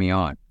for having me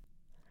on.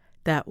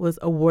 That was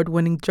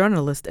award-winning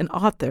journalist and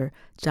author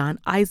John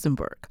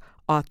Eisenberg,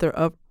 author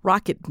of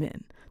Rocket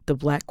Men, the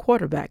Black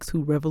Quarterbacks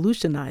Who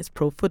Revolutionized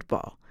Pro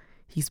Football.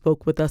 He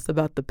spoke with us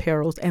about the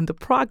perils and the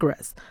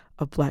progress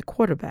of black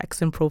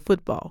quarterbacks in pro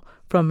football,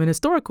 from an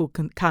historical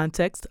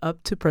context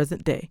up to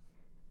present day.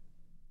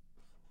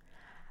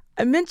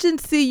 I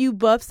mentioned CU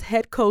Buffs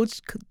head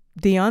coach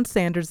Deion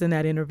Sanders in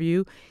that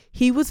interview.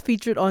 He was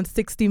featured on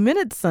 60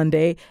 Minutes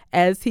Sunday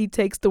as he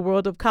takes the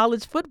world of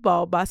college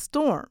football by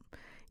storm.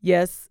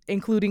 Yes,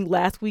 including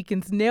last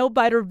weekend's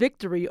nail-biter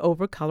victory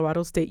over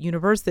Colorado State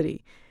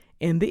University.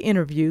 In the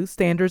interview,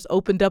 Sanders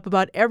opened up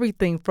about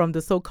everything from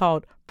the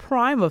so-called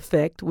Prime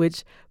Effect,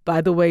 which,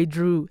 by the way,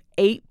 drew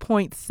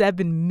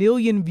 8.7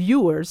 million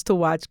viewers to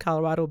watch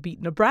Colorado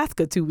beat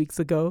Nebraska 2 weeks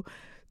ago,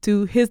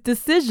 to his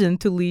decision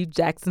to leave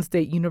Jackson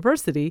State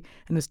University,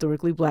 an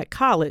historically black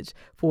college,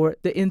 for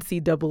the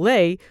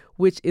NCAA,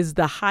 which is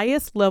the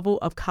highest level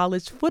of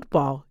college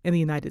football in the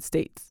United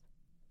States.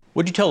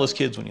 What'd you tell those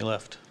kids when you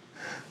left?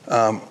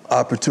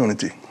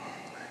 Opportunity.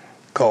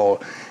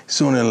 Called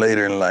sooner or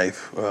later in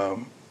life,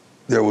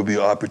 there will be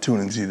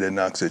opportunity that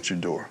knocks at your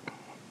door.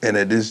 And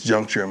at this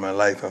juncture in my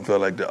life, I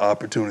felt like the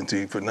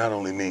opportunity for not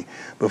only me,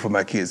 but for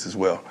my kids as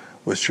well,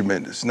 was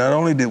tremendous. Not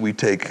only did we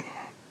take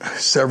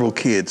several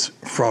kids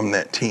from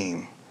that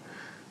team,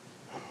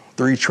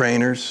 3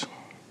 trainers,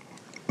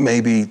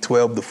 maybe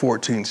 12 to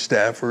 14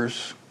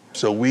 staffers.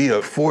 So we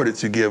afforded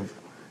to give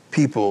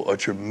people a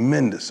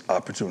tremendous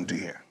opportunity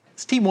here.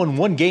 This team won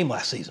 1 game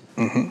last season.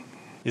 Mm-hmm.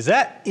 Is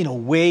that, in a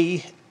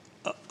way,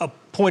 a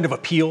point of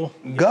appeal?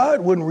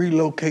 God wouldn't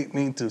relocate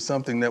me to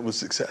something that was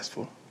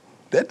successful.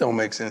 That don't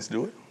make sense,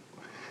 do it?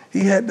 He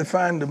had to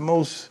find the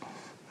most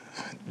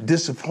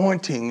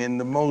disappointing and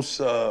the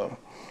most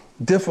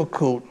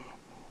difficult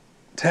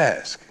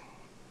task.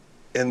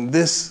 And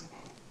this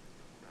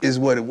is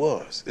what it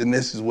was, and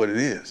this is what it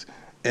is.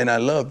 And I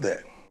love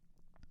that.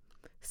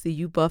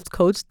 CU Buffs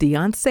coach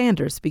Deion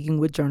Sanders speaking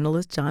with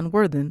journalist John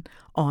Worthen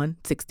on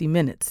 60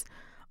 Minutes.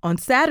 On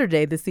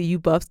Saturday, the CU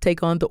Buffs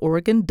take on the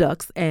Oregon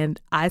Ducks,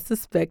 and I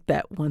suspect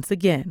that, once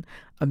again,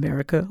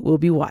 America will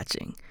be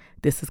watching.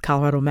 This is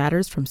Colorado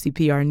Matters from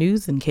CPR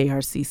News and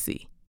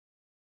KRCC.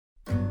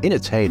 In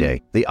its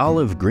heyday, the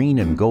olive green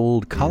and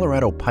gold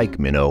Colorado pike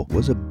minnow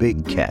was a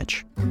big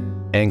catch.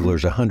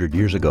 Anglers 100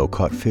 years ago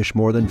caught fish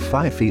more than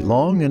 5 feet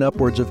long and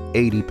upwards of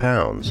 80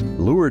 pounds,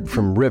 lured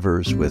from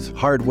rivers with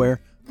hardware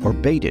or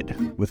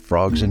baited with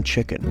frogs and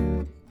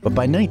chicken. But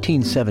by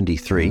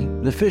 1973,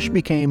 the fish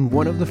became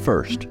one of the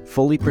first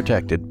fully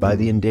protected by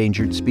the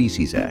Endangered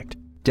Species Act.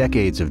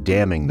 Decades of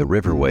damming the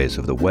riverways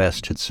of the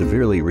West had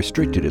severely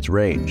restricted its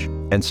range,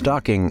 and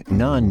stocking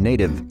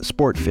non-native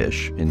sport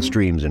fish in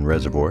streams and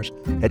reservoirs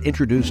had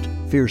introduced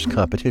fierce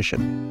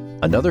competition.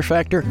 Another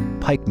factor,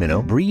 pike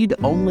minnow breed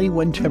only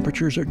when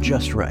temperatures are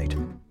just right,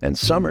 and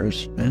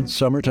summers and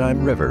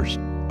summertime rivers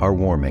are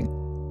warming.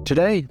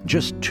 Today,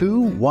 just 2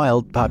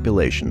 wild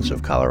populations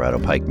of Colorado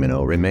pike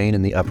minnow remain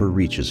in the upper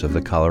reaches of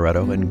the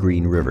Colorado and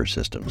Green River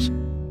systems.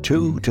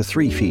 2 to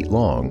 3 feet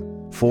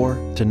long, 4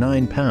 to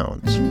 9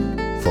 pounds,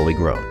 fully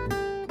grown.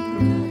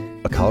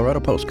 A Colorado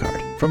postcard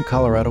from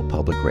Colorado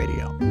Public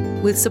Radio.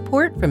 With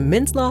support from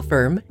Mintz Law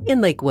Firm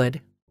in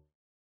Lakewood.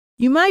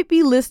 You might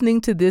be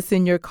listening to this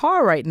in your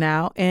car right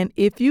now, and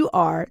if you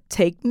are,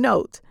 take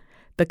note.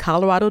 The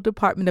Colorado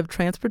Department of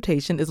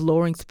Transportation is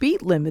lowering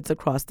speed limits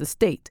across the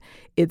state.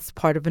 It's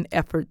part of an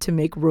effort to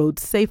make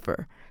roads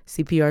safer.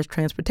 CPR's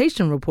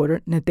transportation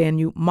reporter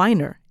Nathaniel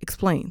Miner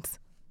explains.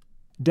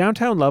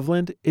 Downtown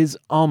Loveland is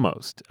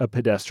almost a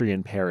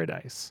pedestrian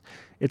paradise.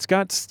 It's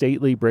got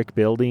stately brick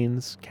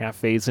buildings,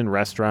 cafes and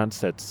restaurants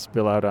that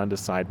spill out onto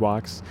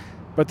sidewalks.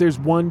 But there's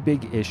one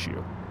big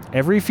issue.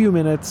 Every few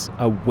minutes,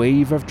 a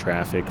wave of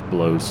traffic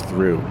blows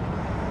through.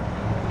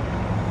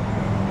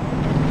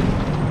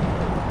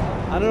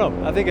 I don't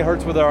know. I think it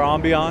hurts with our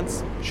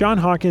ambiance. Sean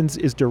Hawkins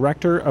is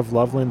director of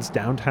Loveland's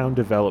Downtown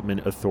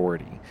Development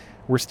Authority.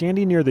 We're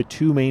standing near the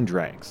 2 main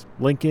drags,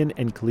 Lincoln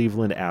and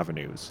Cleveland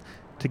Avenues.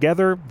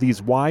 Together,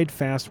 these wide,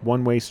 fast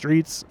one-way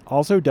streets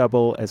also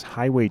double as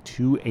Highway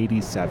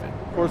 287.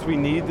 Of course, we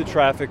need the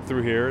traffic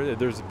through here.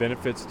 There's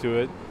benefits to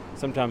it.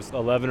 Sometimes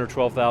 11 or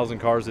 12,000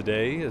 cars a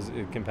day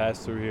it can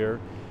pass through here.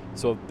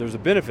 So there's a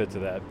benefit to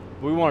that.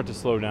 We want it to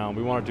slow down.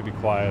 We want it to be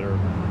quieter.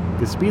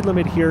 The speed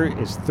limit here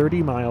is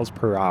 30 miles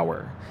per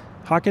hour.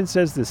 Hawkins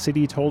says the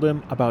city told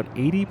him about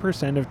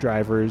 80% of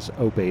drivers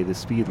obey the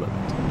speed limit.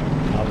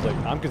 I was like,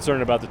 I'm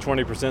concerned about the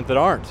 20% that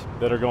aren't,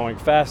 that are going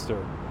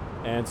faster.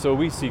 And so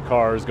we see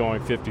cars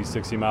going 50,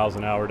 60 miles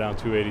an hour down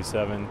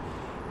 287.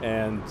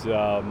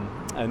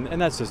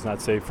 And that's just not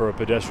safe for a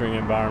pedestrian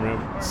environment.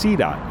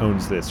 CDOT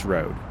owns this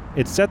road.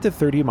 It set the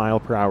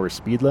 30-mile-per-hour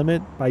speed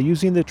limit by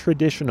using the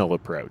traditional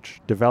approach,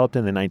 developed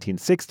in the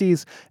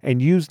 1960s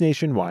and used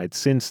nationwide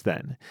since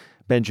then.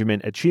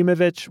 Benjamin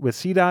Achimovich with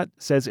CDOT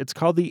says it's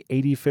called the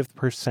 85th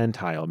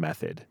percentile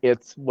method.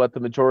 It's what the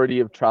majority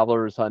of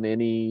travelers on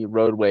any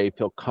roadway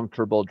feel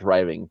comfortable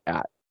driving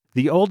at.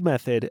 The old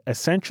method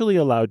essentially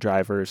allowed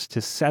drivers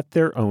to set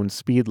their own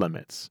speed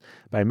limits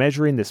by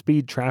measuring the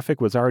speed traffic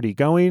was already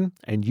going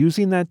and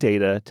using that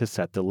data to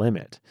set the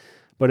limit.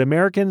 But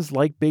Americans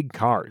like big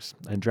cars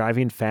and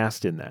driving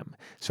fast in them,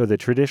 so the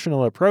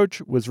traditional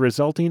approach was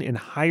resulting in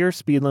higher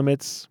speed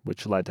limits,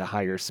 which led to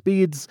higher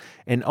speeds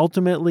and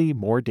ultimately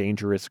more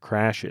dangerous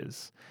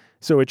crashes.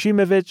 So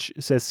Achimovich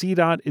says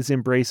CDOT is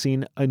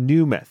embracing a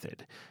new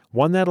method,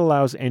 one that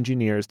allows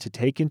engineers to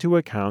take into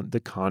account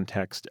the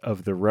context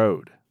of the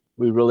road.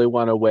 We really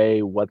want to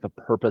weigh what the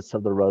purpose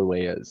of the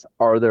roadway is.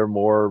 Are there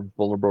more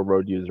vulnerable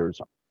road users?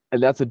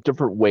 And that's a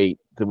different weight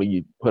than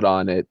we put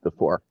on it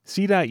before.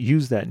 CDOT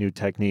used that new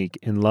technique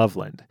in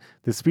Loveland.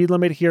 The speed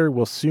limit here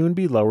will soon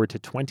be lowered to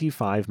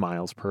 25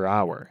 miles per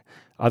hour.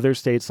 Other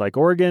states like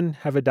Oregon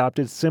have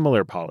adopted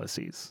similar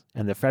policies,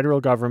 and the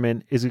federal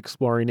government is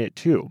exploring it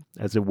too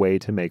as a way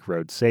to make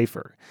roads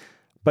safer.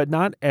 But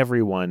not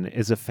everyone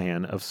is a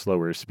fan of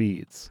slower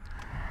speeds.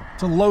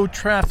 It's a low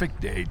traffic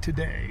day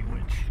today,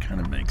 which kind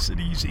of makes it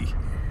easy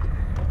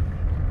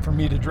for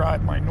me to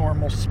drive my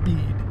normal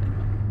speed.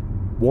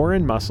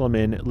 Warren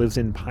Musselman lives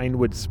in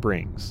Pinewood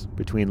Springs,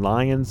 between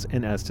Lyons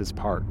and Estes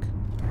Park.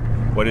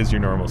 What is your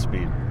normal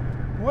speed?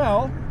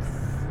 Well,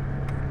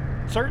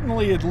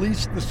 certainly at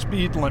least the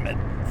speed limit.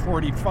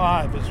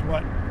 45 is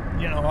what,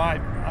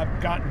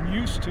 I've gotten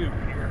used to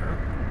here.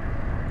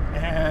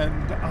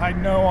 And I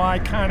know I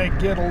kind of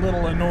get a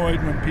little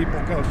annoyed when people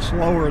go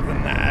slower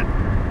than that.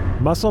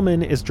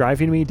 Musselman is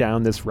driving me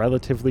down this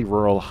relatively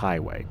rural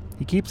highway.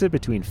 He keeps it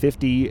between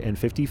 50 and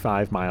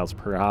 55 miles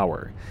per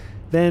hour.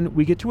 Then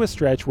we get to a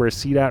stretch where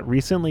CDOT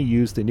recently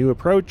used the new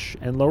approach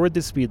and lowered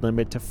the speed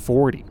limit to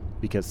 40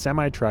 because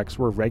semi-trucks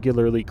were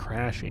regularly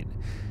crashing.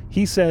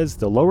 He says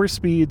the lower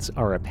speeds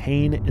are a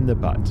pain in the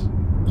butt.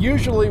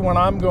 Usually when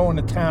I'm going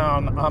to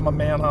town, I'm a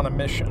man on a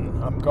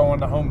mission. I'm going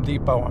to Home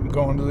Depot, I'm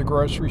going to the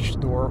grocery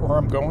store, or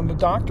I'm going to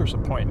doctor's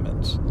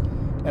appointments.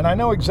 And I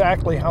know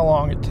exactly how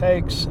long it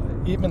takes.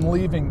 Even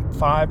leaving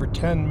 5 or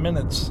 10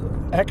 minutes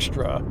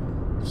extra,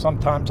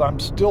 sometimes I'm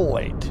still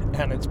late,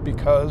 and it's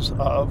because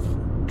of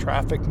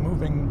traffic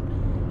moving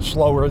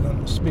slower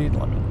than the speed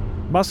limit.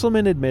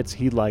 Musselman admits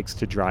he likes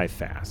to drive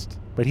fast,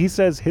 but he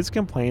says his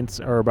complaints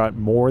are about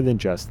more than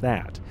just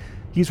that.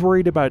 He's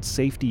worried about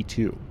safety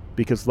too,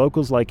 because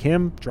locals like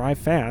him drive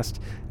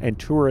fast and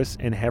tourists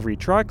in heavy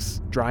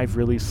trucks drive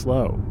really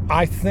slow.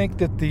 I think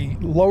that the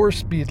lower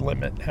speed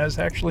limit has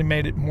actually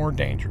made it more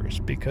dangerous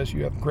because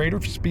you have greater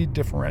speed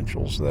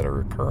differentials that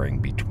are occurring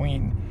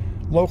between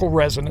local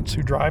residents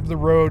who drive the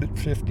road at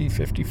 50,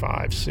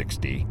 55,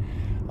 60,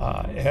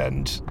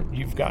 and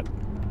you've got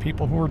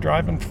people who are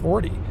driving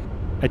 40.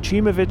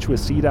 Achimovich with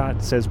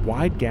CDOT says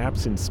wide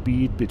gaps in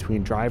speed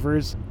between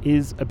drivers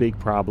is a big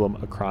problem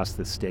across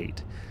the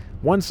state.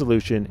 One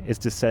solution is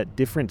to set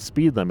different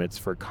speed limits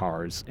for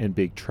cars and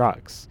big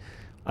trucks.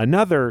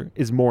 Another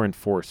is more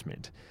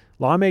enforcement.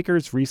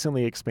 Lawmakers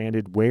recently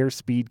expanded where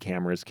speed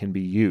cameras can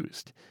be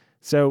used.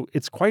 So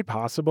it's quite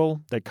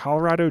possible that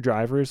Colorado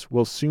drivers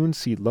will soon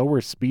see lower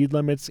speed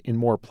limits in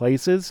more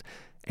places,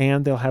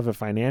 and they'll have a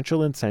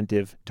financial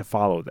incentive to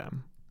follow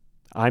them.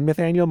 I'm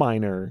Nathaniel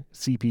Miner,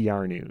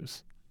 CPR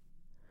News.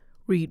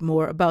 Read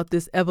more about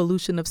this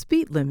evolution of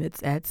speed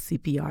limits at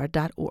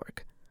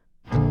CPR.org.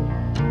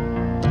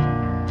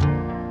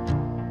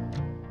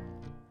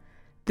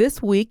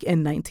 This week in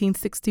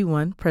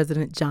 1961,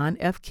 President John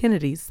F.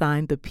 Kennedy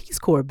signed the Peace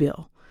Corps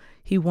bill.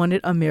 He wanted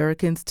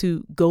Americans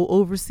to go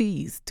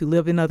overseas, to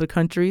live in other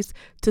countries,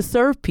 to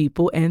serve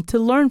people, and to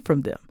learn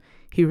from them.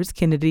 Here is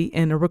Kennedy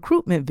in a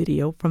recruitment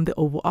video from the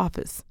Oval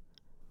Office.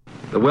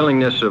 The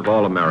willingness of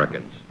all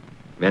Americans,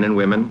 men and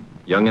women,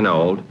 young and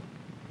old,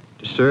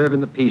 to serve in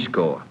the Peace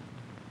Corps,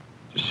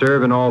 to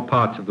serve in all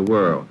parts of the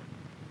world,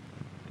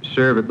 to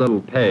serve at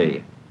little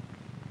pay,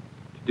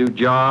 to do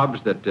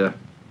jobs that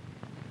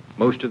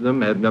most of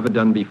them have never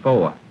done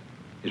before,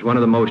 is one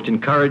of the most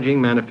encouraging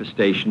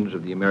manifestations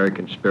of the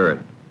American spirit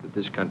that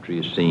this country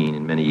has seen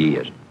in many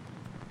years.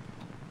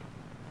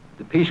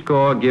 The Peace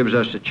Corps gives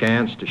us a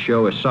chance to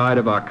show a side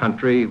of our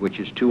country which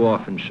is too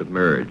often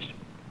submerged.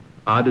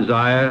 Our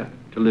desire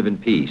to live in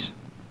peace,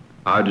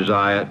 our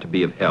desire to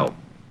be of help.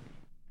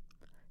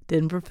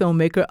 Denver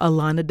filmmaker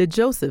Alana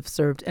DeJoseph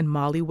served in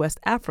Mali, West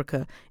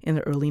Africa in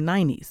the early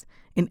 90s.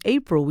 In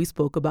April, we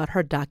spoke about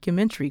her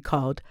documentary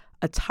called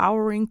A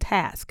Towering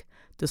Task,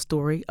 the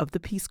story of the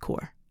Peace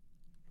Corps.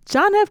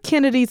 John F.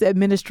 Kennedy's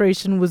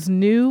administration was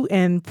new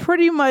and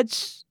pretty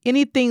much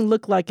anything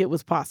looked like it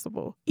was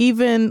possible,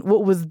 even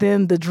what was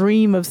then the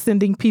dream of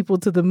sending people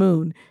to the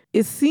moon.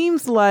 It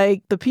seems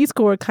like the Peace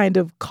Corps kind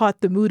of caught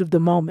the mood of the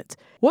moment.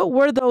 What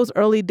were those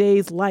early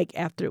days like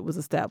after it was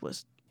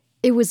established?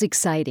 It was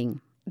exciting.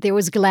 There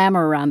was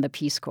glamour around the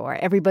Peace Corps.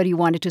 Everybody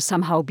wanted to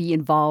somehow be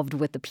involved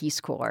with the Peace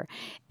Corps.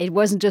 It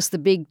wasn't just the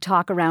big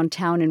talk around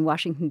town in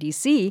Washington,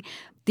 D.C.,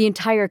 the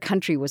entire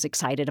country was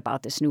excited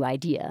about this new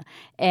idea.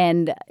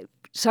 And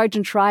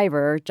Sergeant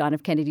Shriver, John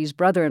F. Kennedy's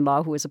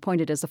brother-in-law, who was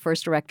appointed as the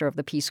first director of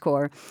the Peace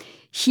Corps,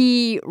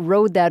 he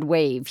rode that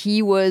wave.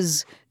 He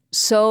was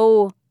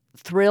so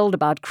thrilled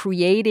about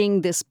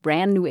creating this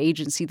brand new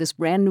agency, this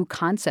brand new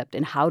concept,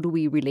 and how do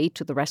we relate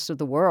to the rest of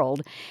the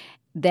world,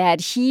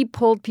 that he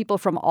pulled people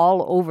from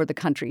all over the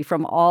country,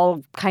 from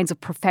all kinds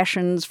of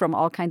professions, from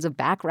all kinds of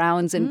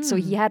backgrounds. And so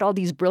he had all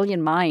these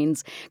brilliant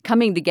minds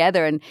coming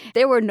together, and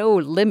there were no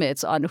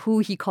limits on who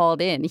he called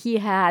in. He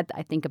had,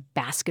 I think, a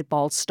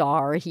basketball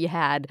star. He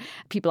had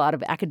people out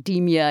of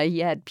academia. He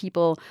had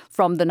people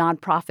from the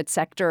nonprofit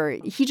sector.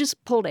 He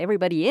just pulled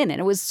everybody in,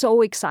 and it was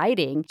so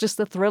exciting, just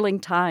a thrilling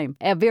time,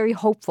 a very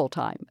hopeful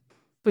time.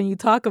 When you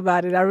talk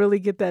about it, I really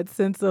get that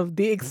sense of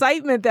the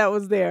excitement that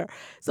was there.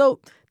 So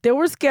there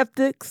were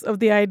skeptics of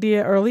the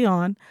idea early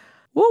on.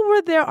 What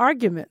were their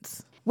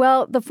arguments?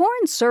 Well, the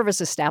Foreign Service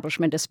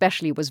establishment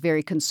especially was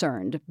very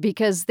concerned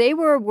because they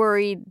were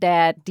worried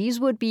that these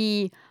would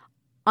be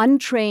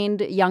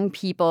untrained young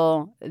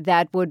people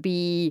that would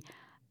be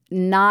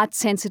not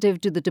sensitive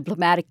to the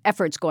diplomatic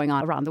efforts going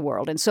on around the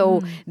world. And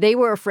so they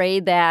were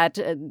afraid that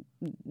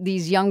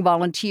these young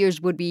volunteers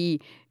would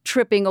be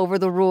tripping over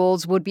the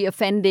rules, would be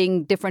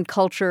offending different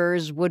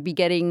cultures, would be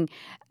getting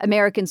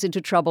Americans into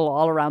trouble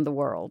all around the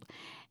world.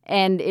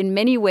 And in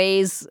many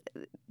ways,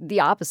 the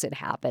opposite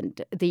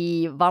happened.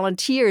 The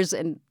volunteers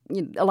and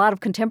a lot of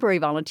contemporary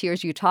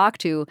volunteers you talk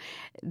to,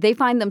 they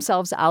find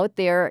themselves out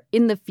there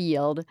in the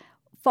field,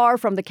 far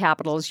from the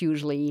capitals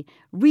usually,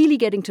 really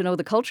getting to know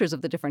the cultures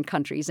of the different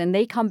countries. And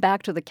they come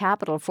back to the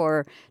capital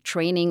for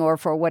training or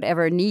for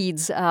whatever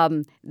needs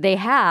they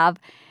have.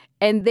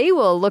 And they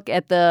will look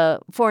at the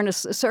Foreign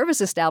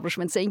Service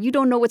establishment saying, you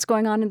don't know what's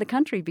going on in the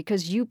country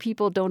because you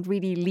people don't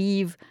really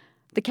leave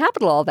the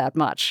capital all that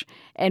much.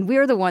 And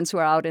we're the ones who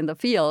are out in the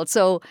field.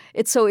 So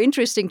it's so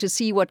interesting to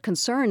see what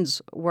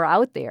concerns were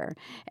out there.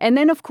 And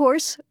then, of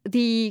course,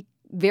 the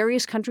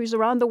various countries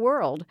around the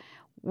world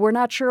were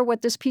not sure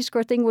what this Peace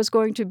Corps thing was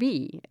going to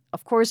be.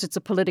 Of course, it's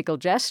a political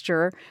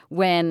gesture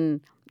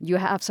when you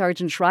have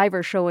Sergeant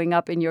Shriver showing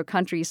up in your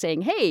country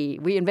saying, hey,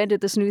 we invented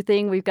this new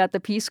thing. We've got the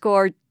Peace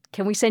Corps.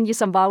 Can we send you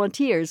some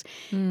volunteers?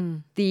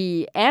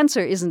 The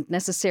answer isn't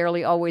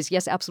necessarily always,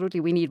 yes,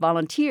 absolutely, we need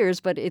volunteers,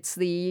 but it's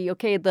the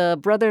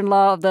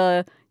brother-in-law of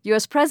the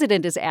U.S.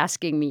 president is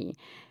asking me.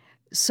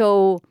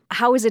 So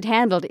how is it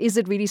handled? Is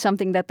it really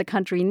something that the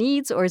country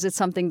needs, or is it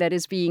something that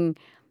is being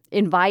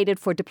invited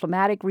for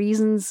diplomatic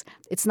reasons?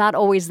 It's not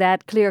always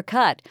that clear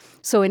cut.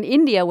 So in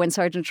India, when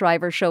Sergeant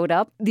Shriver showed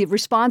up, the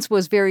response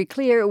was very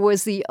clear. It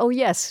was oh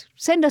yes,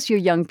 send us your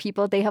young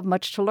people. They have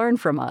much to learn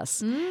from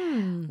us,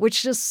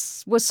 which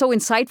just was so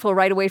insightful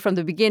right away from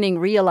the beginning,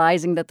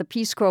 realizing that the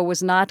Peace Corps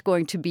was not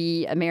going to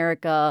be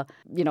America,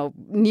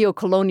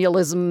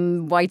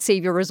 neocolonialism, white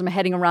saviorism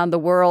heading around the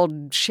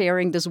world,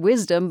 sharing this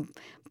wisdom,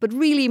 but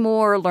really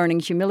more learning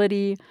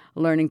humility,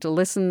 learning to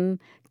listen,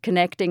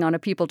 connecting on a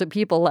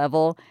people-to-people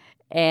level,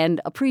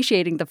 and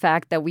appreciating the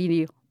fact that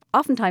we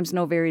oftentimes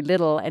know very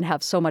little and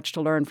have so much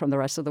to learn from the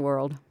rest of the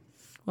world.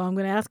 Well, I'm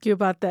going to ask you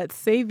about that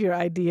savior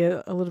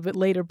idea a little bit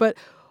later, but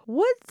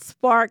what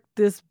sparked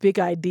this big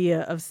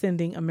idea of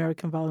sending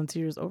American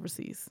volunteers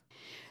overseas?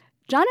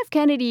 John F.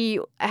 Kennedy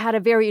had a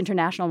very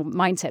international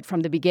mindset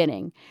from the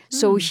beginning.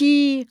 So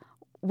he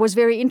was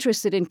very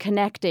interested in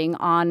connecting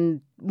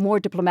on more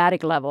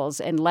diplomatic levels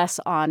and less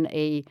on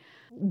a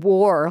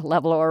war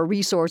level or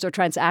resource or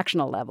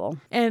transactional level.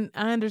 And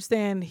I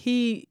understand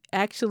he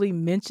actually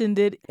mentioned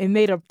it and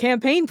made a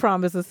campaign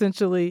promise,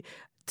 essentially,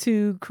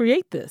 to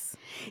create this.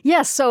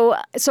 Yes, so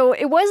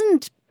it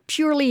wasn't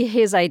purely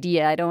his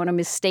idea. I don't want to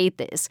misstate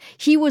this.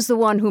 He was the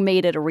one who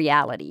made it a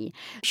reality.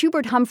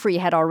 Hubert Humphrey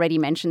had already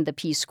mentioned the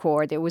Peace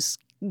Corps.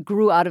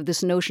 Grew out of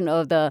this notion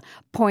of the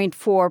Point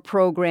 4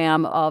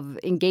 program of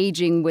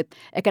engaging with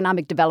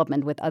economic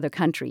development with other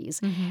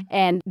countries.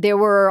 And there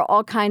were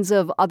all kinds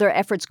of other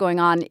efforts going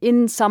on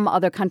in some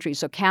other countries.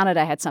 So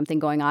Canada had something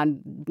going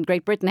on.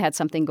 Great Britain had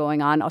something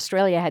going on.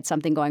 Australia had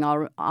something going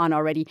on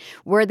already,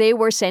 where they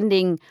were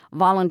sending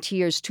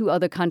volunteers to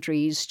other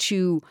countries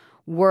to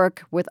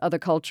work with other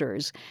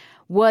cultures.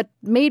 What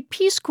made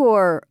Peace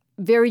Corps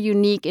very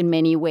unique in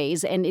many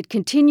ways, and it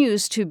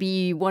continues to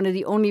be one of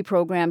the only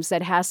programs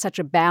that has such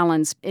a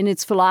balance in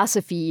its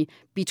philosophy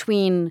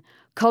between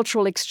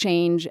cultural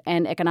exchange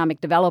and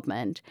economic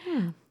development.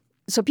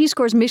 So Peace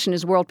Corps' mission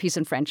is world peace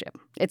and friendship.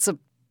 It's a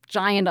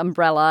giant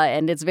umbrella,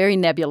 and it's very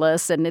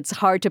nebulous, and it's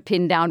hard to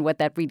pin down what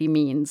that really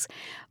means.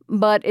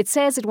 But it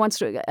says it wants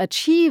to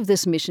achieve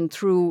this mission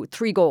through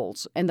 3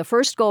 goals. And the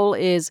first goal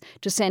is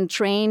to send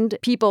trained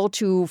people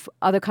to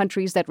other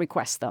countries that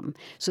request them.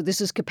 So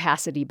this is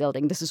capacity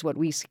building. This is what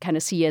we kind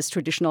of see as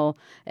traditional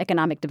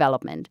economic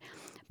development.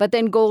 But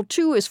then goal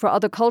 2 is for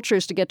other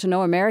cultures to get to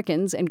know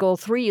Americans, and goal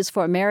 3 is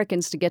for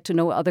Americans to get to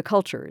know other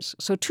cultures.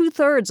 So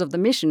 2/3 of the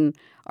mission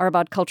are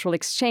about cultural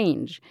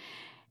exchange.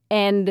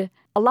 And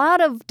a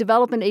lot of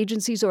development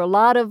agencies or a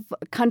lot of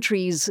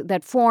countries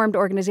that formed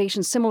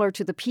organizations similar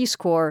to the Peace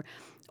Corps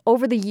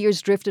over the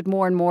years drifted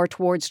more and more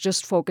towards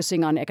just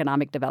focusing on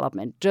economic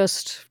development,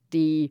 just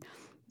the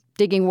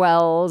digging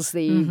wells,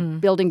 the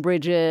building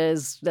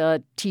bridges,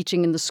 the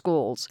teaching in the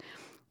schools.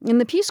 And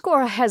the Peace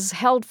Corps has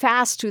held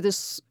fast to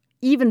this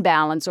even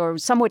balance or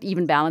somewhat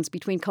even balance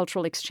between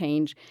cultural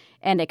exchange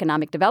and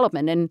economic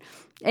development. And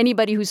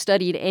anybody who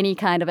studied any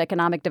kind of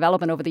economic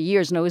development over the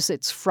years knows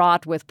it's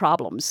fraught with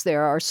problems.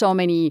 There are so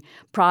many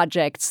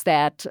projects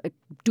that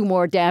do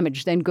more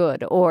damage than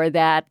good, or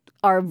that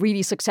are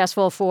really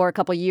successful for a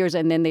couple of years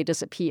and then they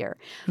disappear.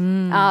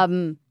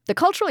 The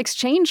cultural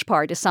exchange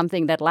part is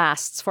something that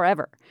lasts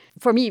forever.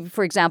 For me,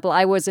 for example,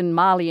 I was in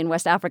Mali in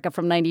West Africa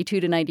from 92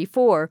 to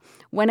 94.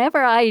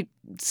 Whenever I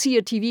see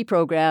a TV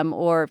program,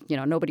 or,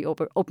 nobody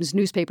opens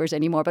newspapers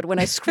anymore, but when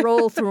I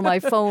scroll through my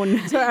phone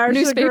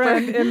newspaper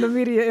in the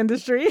media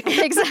industry.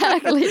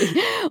 Exactly.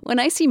 When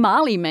I see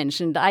Mali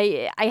mentioned,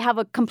 I have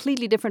a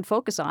completely different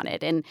focus on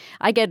it. And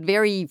I get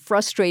very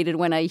frustrated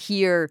when I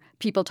hear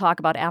people talk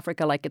about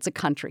Africa like it's a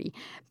country,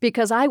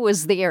 because I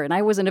was there and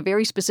I was in a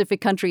very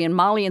specific country, and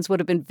Malians would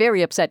have been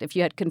very upset if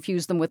you had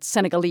confused them with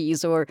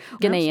Senegalese or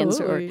Ghanaians.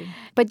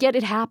 But yet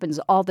it happens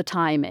all the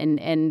time.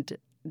 And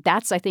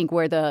that's, I think,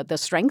 where the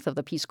strength of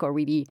the Peace Corps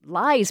really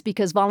lies,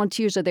 because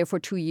volunteers are there for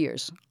 2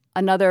 years.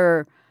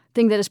 Another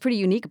thing that is pretty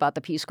unique about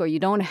the Peace Corps, you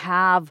don't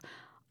have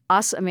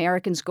us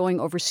Americans going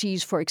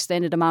overseas for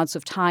extended amounts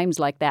of times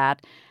like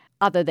that,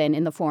 other than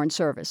in the Foreign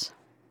Service.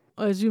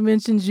 As you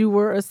mentioned, you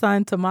were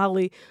assigned to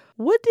Mali.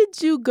 What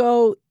did you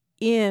go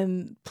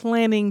in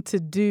planning to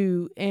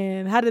do,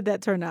 and how did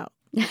that turn out?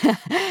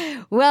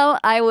 Well,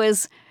 I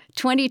was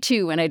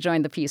 22 when I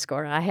joined the Peace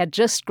Corps. I had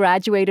just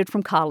graduated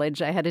from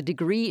college. I had a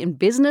degree in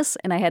business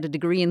and I had a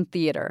degree in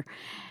theater.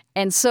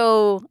 And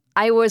so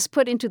I was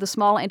put into the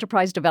small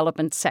enterprise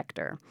development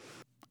sector.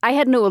 I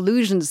had no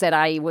illusions that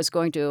I was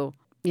going to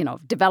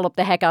develop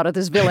the heck out of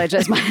this village,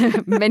 as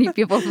many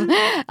people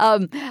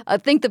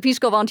think the Peace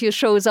Corps volunteers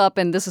shows up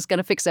and this is going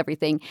to fix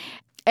everything.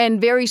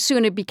 And very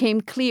soon it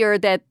became clear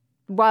that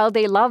while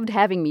they loved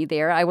having me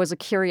there, I was a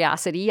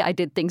curiosity. I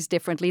did things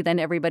differently than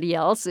everybody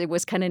else. It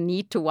was kind of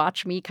neat to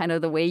watch me, kind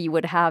of the way you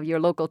would have your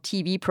local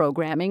TV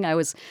programming. I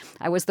was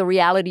the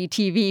reality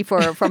TV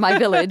for my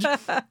village.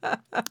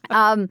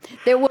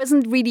 There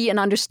wasn't really an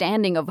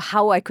understanding of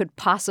how I could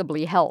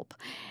possibly help.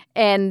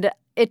 And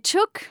it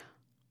took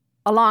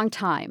a long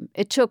time.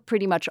 It took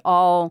pretty much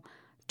all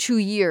 2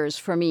 years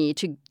for me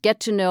to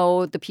get to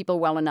know the people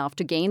well enough,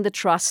 to gain the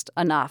trust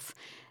enough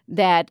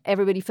that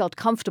everybody felt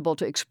comfortable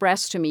to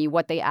express to me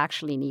what they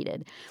actually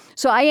needed.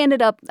 So I ended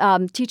up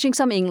teaching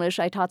some English.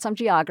 I taught some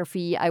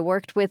geography. I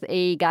worked with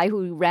a guy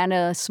who ran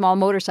a small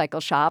motorcycle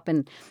shop,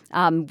 and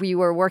we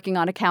were working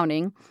on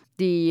accounting.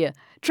 The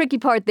tricky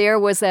part there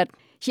was that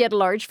he had a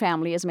large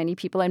family, as many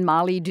people in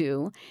Mali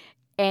do.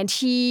 And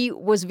he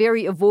was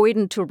very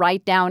avoidant to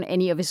write down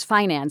any of his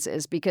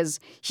finances because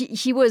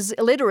he was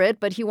illiterate,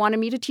 but he wanted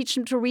me to teach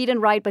him to read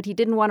and write, but he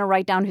didn't want to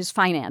write down his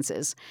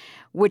finances,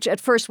 which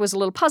at first was a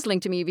little puzzling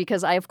to me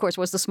because I, of course,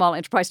 was the small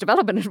enterprise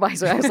development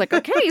advisor. I was like,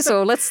 okay,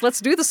 so let's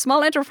do the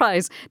small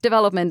enterprise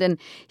development. And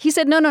he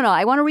said, no,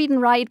 I want to read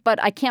and write,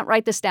 but I can't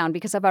write this down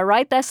because if I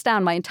write this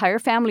down, my entire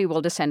family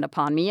will descend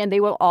upon me and they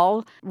will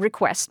all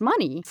request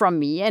money from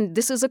me. And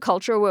this is a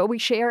culture where we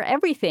share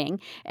everything.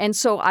 And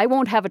so I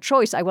won't have a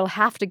choice. I will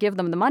have to give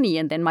them the money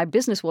and then my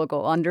business will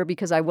go under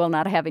because I will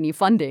not have any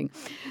funding.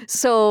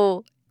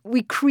 So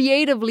we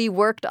creatively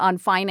worked on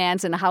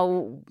finance and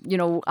how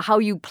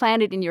you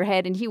plan it in your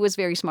head. And he was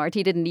very smart.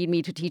 He didn't need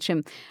me to teach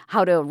him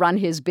how to run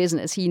his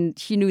business. He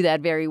knew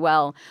that very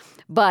well.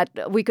 But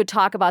we could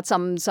talk about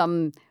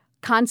some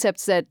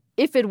concepts that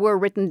if it were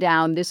written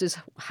down, this is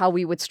how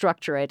we would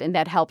structure it. And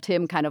that helped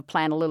him kind of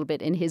plan a little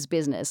bit in his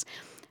business.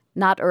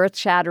 Not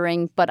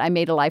earth-shattering, but I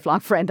made a lifelong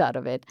friend out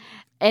of it.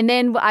 And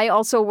then I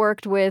also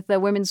worked with a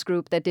women's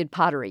group that did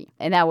pottery.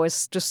 And that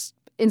was just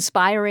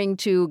inspiring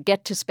to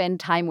get to spend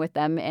time with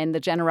them and the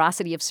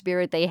generosity of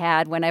spirit they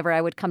had. Whenever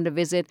I would come to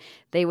visit,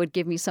 they would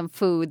give me some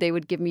food. They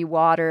would give me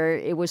water.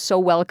 It was so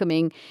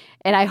welcoming.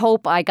 And I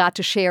hope I got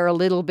to share a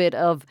little bit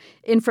of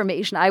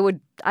information. I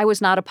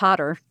was not a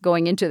potter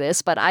going into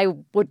this, but I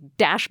would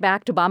dash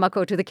back to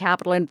Bamako, to the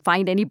capital, and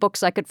find any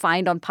books I could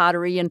find on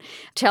pottery and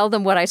tell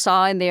them what I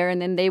saw in there. And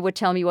then they would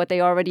tell me what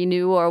they already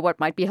knew or what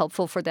might be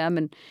helpful for them.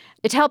 And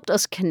it helped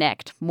us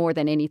connect more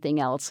than anything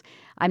else.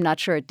 I'm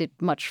not sure it did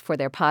much for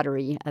their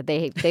pottery.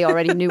 They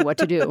already knew what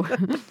to do.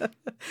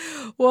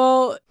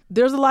 Well,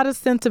 there's a lot of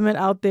sentiment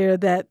out there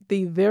that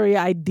the very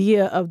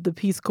idea of the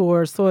Peace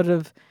Corps sort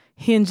of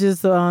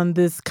hinges on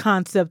this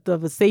concept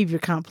of a savior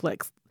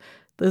complex.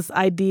 This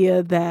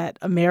idea that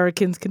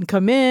Americans can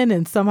come in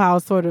and somehow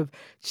sort of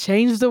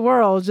change the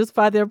world just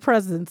by their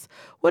presence.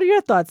 What are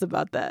your thoughts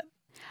about that?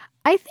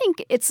 I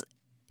think it's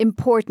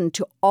important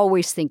to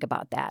always think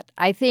about that.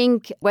 I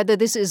think whether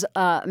this is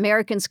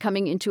Americans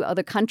coming into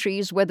other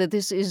countries, whether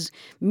this is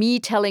me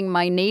telling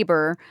my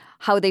neighbor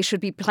how they should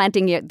be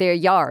planting their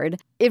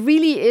yard, it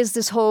really is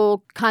this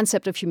whole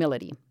concept of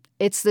humility.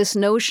 It's this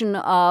notion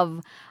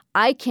of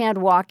I can't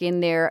walk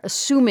in there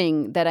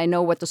assuming that I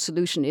know what the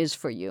solution is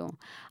for you.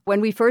 When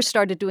we first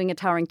started doing A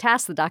Towering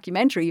Task, the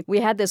documentary,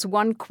 we had this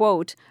one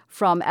quote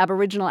from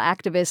Aboriginal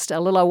activist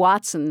Lilla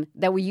Watson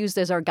that we used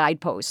as our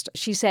guidepost.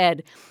 She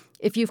said,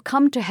 "If you've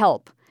come to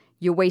help,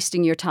 you're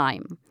wasting your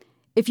time.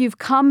 If you've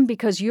come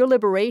because your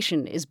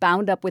liberation is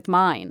bound up with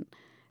mine,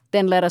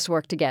 then let us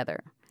work together."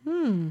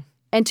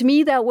 And to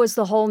me, that was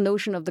the whole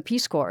notion of the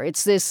Peace Corps.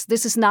 This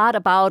is not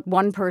about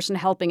one person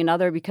helping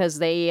another because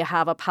they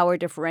have a power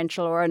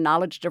differential or a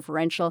knowledge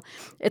differential.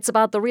 It's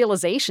about the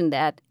realization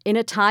that in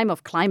a time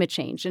of climate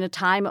change, in a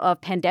time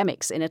of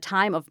pandemics, in a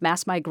time of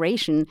mass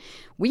migration,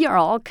 we are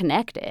all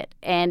connected.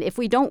 And if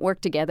we don't work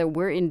together,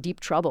 we're in deep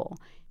trouble.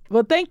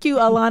 Well, thank you,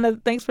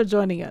 Alana. Thanks for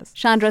joining us.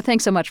 Chandra,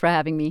 thanks so much for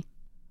having me.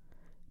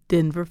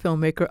 Denver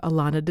filmmaker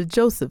Alana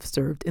DeJoseph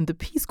served in the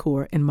Peace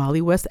Corps in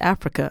Mali, West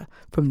Africa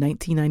from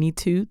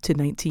 1992 to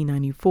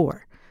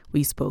 1994.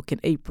 We spoke in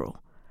April.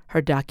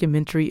 Her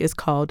documentary is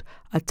called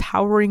A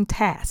Towering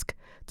Task,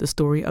 the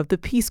story of the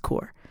Peace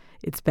Corps.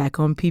 It's back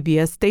on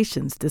PBS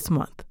stations this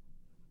month.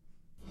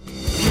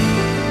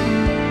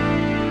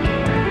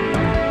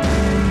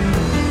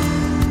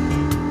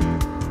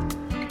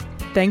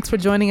 Thanks for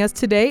joining us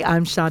today.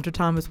 I'm Chandra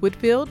Thomas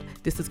Whitfield.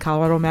 This is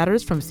Colorado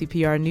Matters from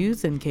CPR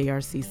News and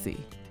KRCC.